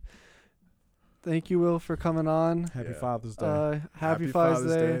 Well, thank you, Will, for coming on. Happy Yeah. Father's Day. Happy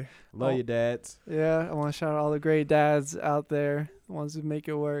Father's Day. Love you, dads. Yeah, I want to shout out all the great dads out there, the ones who make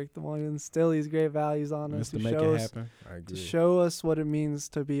it work, the ones who instill these great values on us, Just to who make show it us, happen. I to agree. show us what it means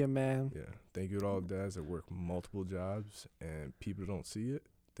to be a man. Yeah. Thank you to all the dads that work multiple jobs and people don't see it.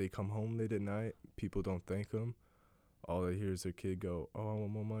 They come home late at night. People don't thank them. All they hear is their kid go, oh, I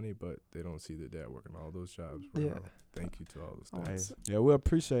want more money, but they don't see their dad working all those jobs. Yeah. Thank you to all those I wanna dads. s- Yeah, we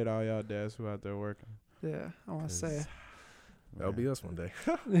appreciate all y'all dads who out there working. Yeah, I want to say, That'll be us one day.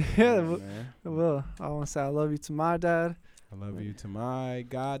 yeah, man. I will. I want to say I love you to my dad. I love you to my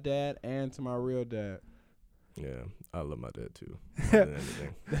god dad and to my real dad. Yeah. I love my dad too. More than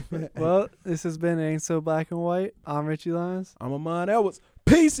anything. Well, this has been Ain't So Black and White. I'm Richie Lyons. I'm Amon Edwards.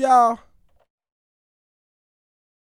 Peace, y'all.